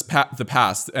for the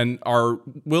past and our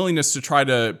willingness to try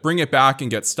to bring it back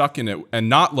and get stuck in it and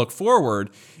not look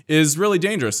forward is really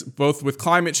dangerous, both with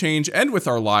climate change and with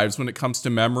our lives when it comes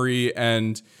to memory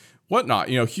and whatnot.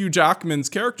 Hugh Jackman's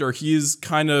character, he's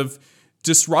kind of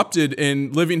disrupted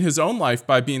in living his own life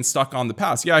by being stuck on the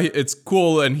past. Yeah, it's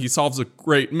cool, and he solves a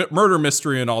great murder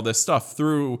mystery and all this stuff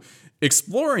through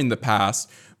exploring the past,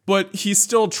 but he's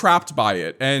still trapped by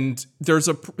it. And there's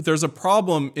a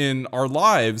problem in our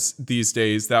lives these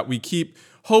days that we keep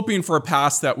hoping for a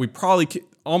past that we probably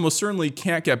almost certainly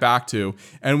can't get back to.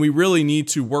 And we really need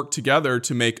to work together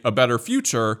to make a better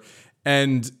future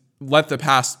and let the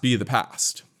past be the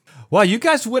past. Wow, you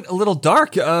guys went a little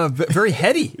dark, very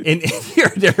heady in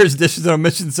your additions and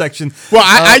omissions section. Well,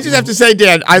 I just have to say,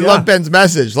 Dan, I love Ben's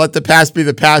message. Let the past be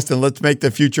the past and let's make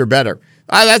the future better.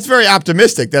 That's very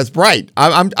optimistic. That's bright.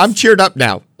 I'm cheered up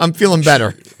now. I'm feeling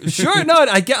better. Sure. No,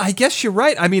 I guess you're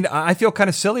right. I mean, I feel kind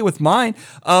of silly with mine.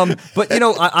 But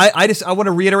I want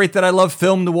to reiterate that I love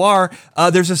film noir.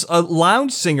 There's this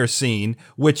lounge singer scene,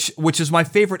 which is my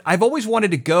favorite. I've always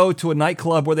wanted to go to a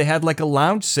nightclub where they had like a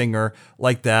lounge singer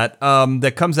like that,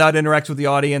 that comes out, interacts with the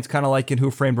audience, kind of like in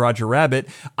Who Framed Roger Rabbit.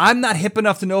 I'm not hip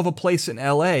enough to know of a place in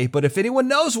LA, but if anyone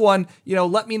knows one,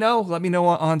 let me know. Let me know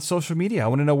on social media. I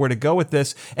want to know where to go with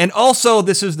this. And also,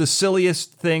 this is the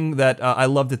silliest thing that I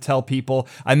love to tell people.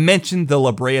 I mentioned the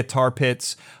La Brea Tar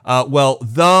Pits. Well,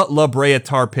 the La Brea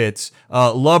Tar Pits.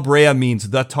 La Brea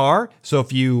means the tar. So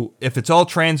if it's all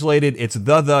translated, it's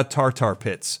the Tartar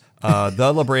Pits.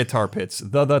 The La Brea Tar Pits,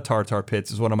 the Tartar Pits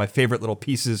is one of my favorite little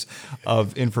pieces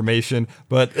of information.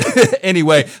 But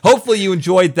anyway, hopefully you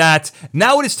enjoyed that.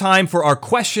 Now it is time for our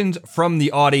questions from the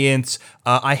audience.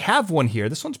 I have one here.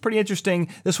 This one's pretty interesting.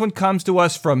 This one comes to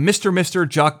us from Mr.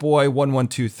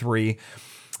 Jockboy1123.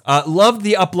 Loved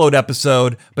the upload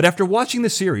episode, but after watching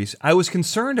the series, I was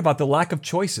concerned about the lack of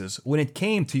choices when it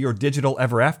came to your digital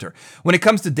ever after. When it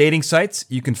comes to dating sites,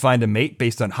 you can find a mate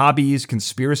based on hobbies,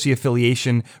 conspiracy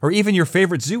affiliation, or even your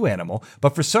favorite zoo animal,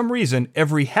 but for some reason,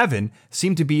 every heaven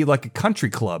seemed to be like a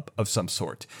country club of some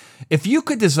sort. If you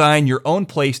could design your own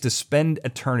place to spend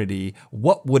eternity,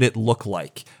 what would it look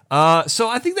like? So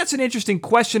I think that's an interesting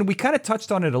question. We kind of touched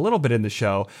on it a little bit in the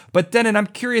show, but Denon, I'm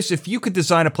curious if you could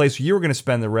design a place where you were going to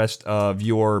spend the rest of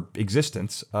your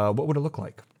existence, what would it look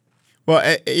like?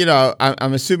 Well,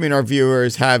 I'm assuming our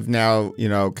viewers have now,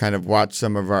 kind of watched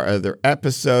some of our other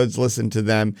episodes, listened to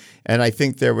them, and I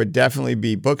think there would definitely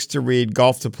be books to read,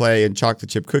 golf to play, and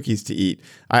chocolate chip cookies to eat.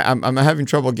 I'm having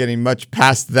trouble getting much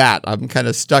past that. I'm kind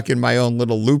of stuck in my own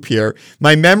little loop here.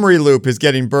 My memory loop is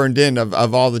getting burned in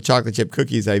of all the chocolate chip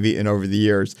cookies I've eaten over the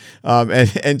years,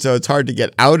 and so it's hard to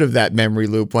get out of that memory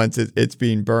loop once it's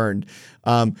being burned.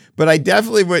 But I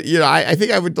definitely would, I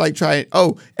think I would like try,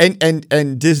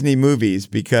 and Disney movies,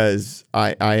 because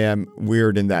I am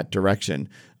weird in that direction.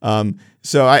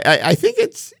 So I think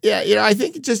it's, I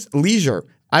think it's just leisure.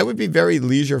 I would be very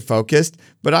leisure focused,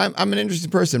 but I'm an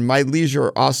interesting person. My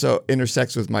leisure also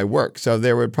intersects with my work. So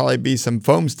there would probably be some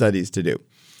foam studies to do.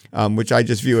 Which I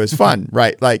just view as fun,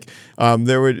 right? Like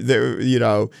eat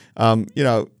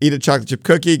a chocolate chip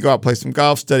cookie, go out, play some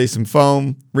golf, study some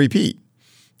foam, repeat.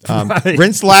 Right.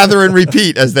 Rinse, lather, and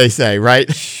repeat, as they say,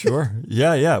 right? Sure.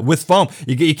 Yeah. With foam.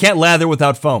 You can't lather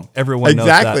without foam. Everyone knows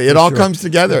that. Exactly. It all comes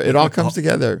together. It all comes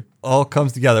together. All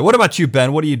comes together. What about you,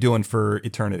 Ben? What are you doing for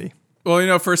eternity?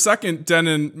 Well, for a second,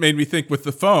 Denon made me think with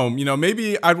the foam,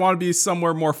 maybe I'd want to be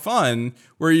somewhere more fun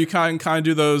where you kind of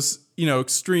do those,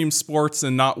 extreme sports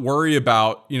and not worry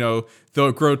about,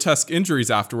 the grotesque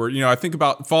injuries afterward. I think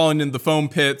about falling in the foam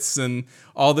pits and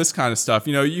all this kind of stuff.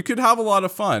 You could have a lot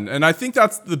of fun. And I think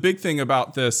that's the big thing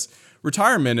about this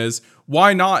retirement is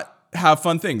why not have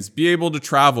fun things? Be able to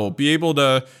travel, be able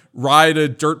to ride a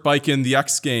dirt bike in the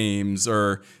X Games,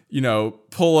 or,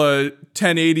 pull a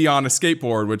 1080 on a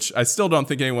skateboard, which I still don't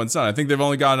think anyone's done. I think they've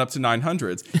only gotten up to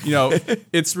 900s.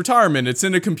 It's retirement. It's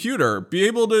in a computer. Be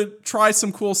able to try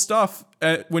some cool stuff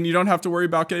when you don't have to worry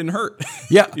about getting hurt.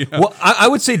 Yeah. Well, I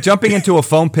would say jumping into a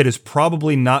foam pit is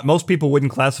probably not, most people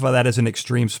wouldn't classify that as an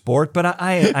extreme sport, but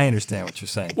I understand what you're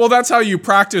saying. Well, that's how you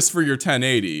practice for your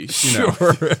 1080.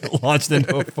 Sure. Launched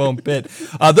into a foam pit.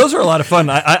 Those are a lot of fun.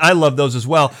 I love those as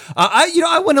well.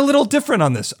 I went a little different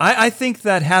on this. I think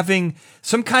that having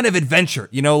some kind of adventure,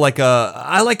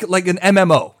 I like an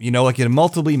MMO, like a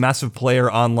multiply massive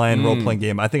player online role-playing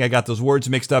game. I think I got those words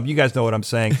mixed up. You guys know what I'm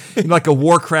saying. Like a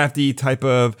Warcrafty type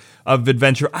of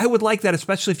adventure. I would like that,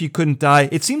 especially if you couldn't die.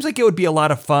 It seems like it would be a lot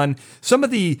of fun. Some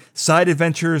of the side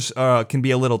adventures can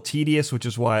be a little tedious, which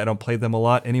is why I don't play them a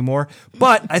lot anymore.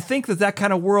 But I think that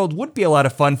kind of world would be a lot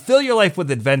of fun. Fill your life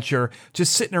with adventure.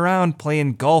 Just sitting around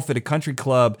playing golf at a country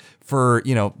club for,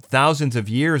 thousands of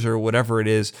years or whatever it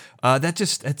is.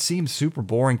 That seems super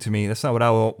boring to me. That's not what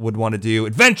I would want to do.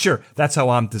 Adventure! That's how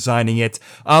I'm designing it.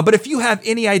 But if you have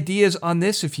any ideas on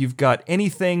this, if you've got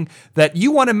anything that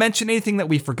you want to mention, anything that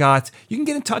we forgot, you can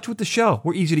get in touch with the show.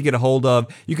 We're easy to get a hold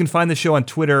of. You can find the show on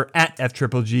Twitter at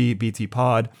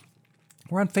FGGBTPod.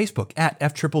 We're on Facebook at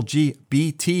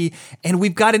FGGBT, and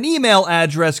we've got an email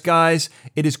address, guys.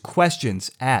 It is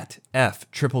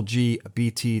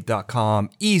questions@FGGBT.com.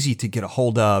 Easy to get a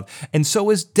hold of. And so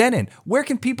is Denon. Where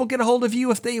can people get a hold of you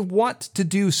if they want to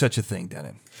do such a thing,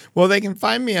 Denon? Well, they can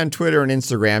find me on Twitter and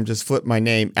Instagram. Just flip my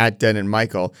name at Denon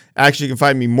Michael. Actually, you can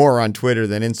find me more on Twitter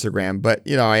than Instagram, but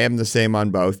I am the same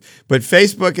on both. But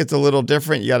Facebook, it's a little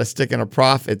different. You got to stick in a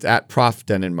prof. It's at Prof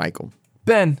Denon Michael.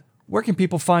 Ben, where can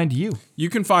people find you? You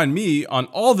can find me on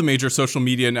all the major social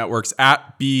media networks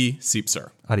at B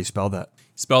Siepser. How do you spell that?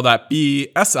 Spell that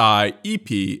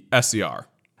BSIEPSER.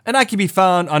 And I can be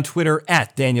found on Twitter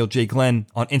at Daniel J. Glenn,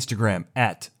 on Instagram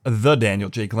at The Daniel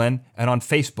J. Glenn, and on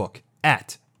Facebook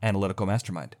at Analytical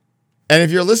Mastermind. And if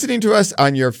you're listening to us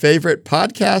on your favorite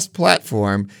podcast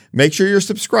platform, make sure you're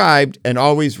subscribed and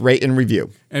always rate and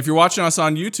review. And if you're watching us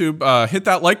on YouTube, hit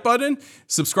that like button,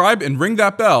 subscribe, and ring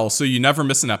that bell so you never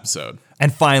miss an episode.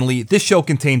 And finally, this show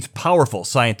contains powerful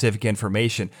scientific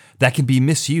information that can be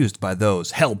misused by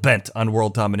those hell-bent on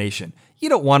world domination. You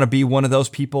don't want to be one of those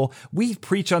people. We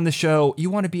preach on the show, you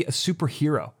want to be a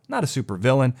superhero, not a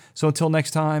supervillain. So until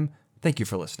next time, thank you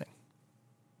for listening.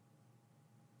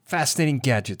 Fascinating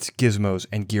Gadgets, Gizmos,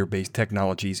 and Gear-Based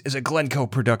Technologies is a Glencoe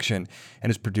production and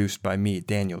is produced by me,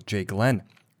 Daniel J. Glenn.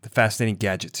 The Fascinating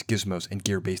Gadgets, Gizmos, and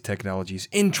Gear-Based Technologies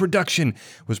introduction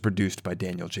was produced by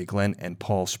Daniel J. Glenn and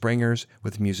Paul Sprangers,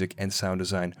 with music and sound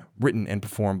design written and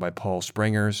performed by Paul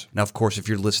Sprangers. Now, of course, if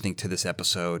you're listening to this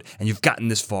episode and you've gotten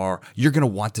this far, you're going to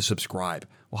want to subscribe.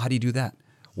 Well, how do you do that?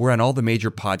 We're on all the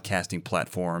major podcasting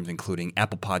platforms, including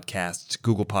Apple Podcasts,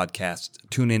 Google Podcasts,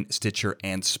 TuneIn, Stitcher,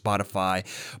 and Spotify.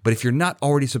 But if you're not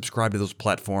already subscribed to those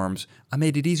platforms, I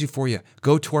made it easy for you.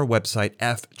 Go to our website,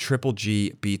 fgbt.com.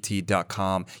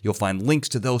 You'll find links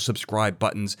to those subscribe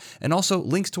buttons and also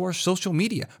links to our social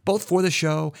media, both for the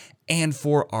show and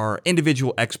for our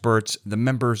individual experts, the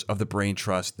members of the Brain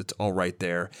Trust. That's all right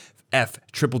there.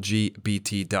 fgbt.com.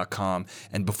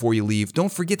 And before you leave,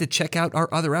 don't forget to check out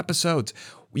our other episodes.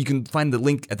 You can find the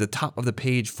link at the top of the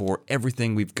page for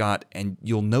everything we've got, and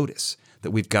you'll notice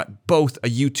that we've got both a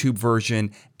YouTube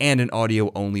version and an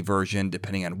audio-only version.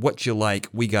 Depending on what you like,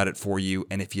 we got it for you.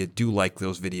 And if you do like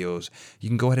those videos, you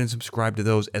can go ahead and subscribe to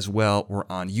those as well. We're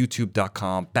on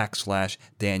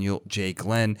youtube.com/Daniel J.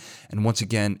 Glenn. And once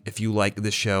again, if you like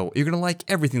this show, you're going to like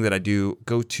everything that I do.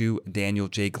 Go to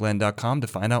danieljglenn.com to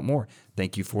find out more.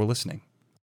 Thank you for listening.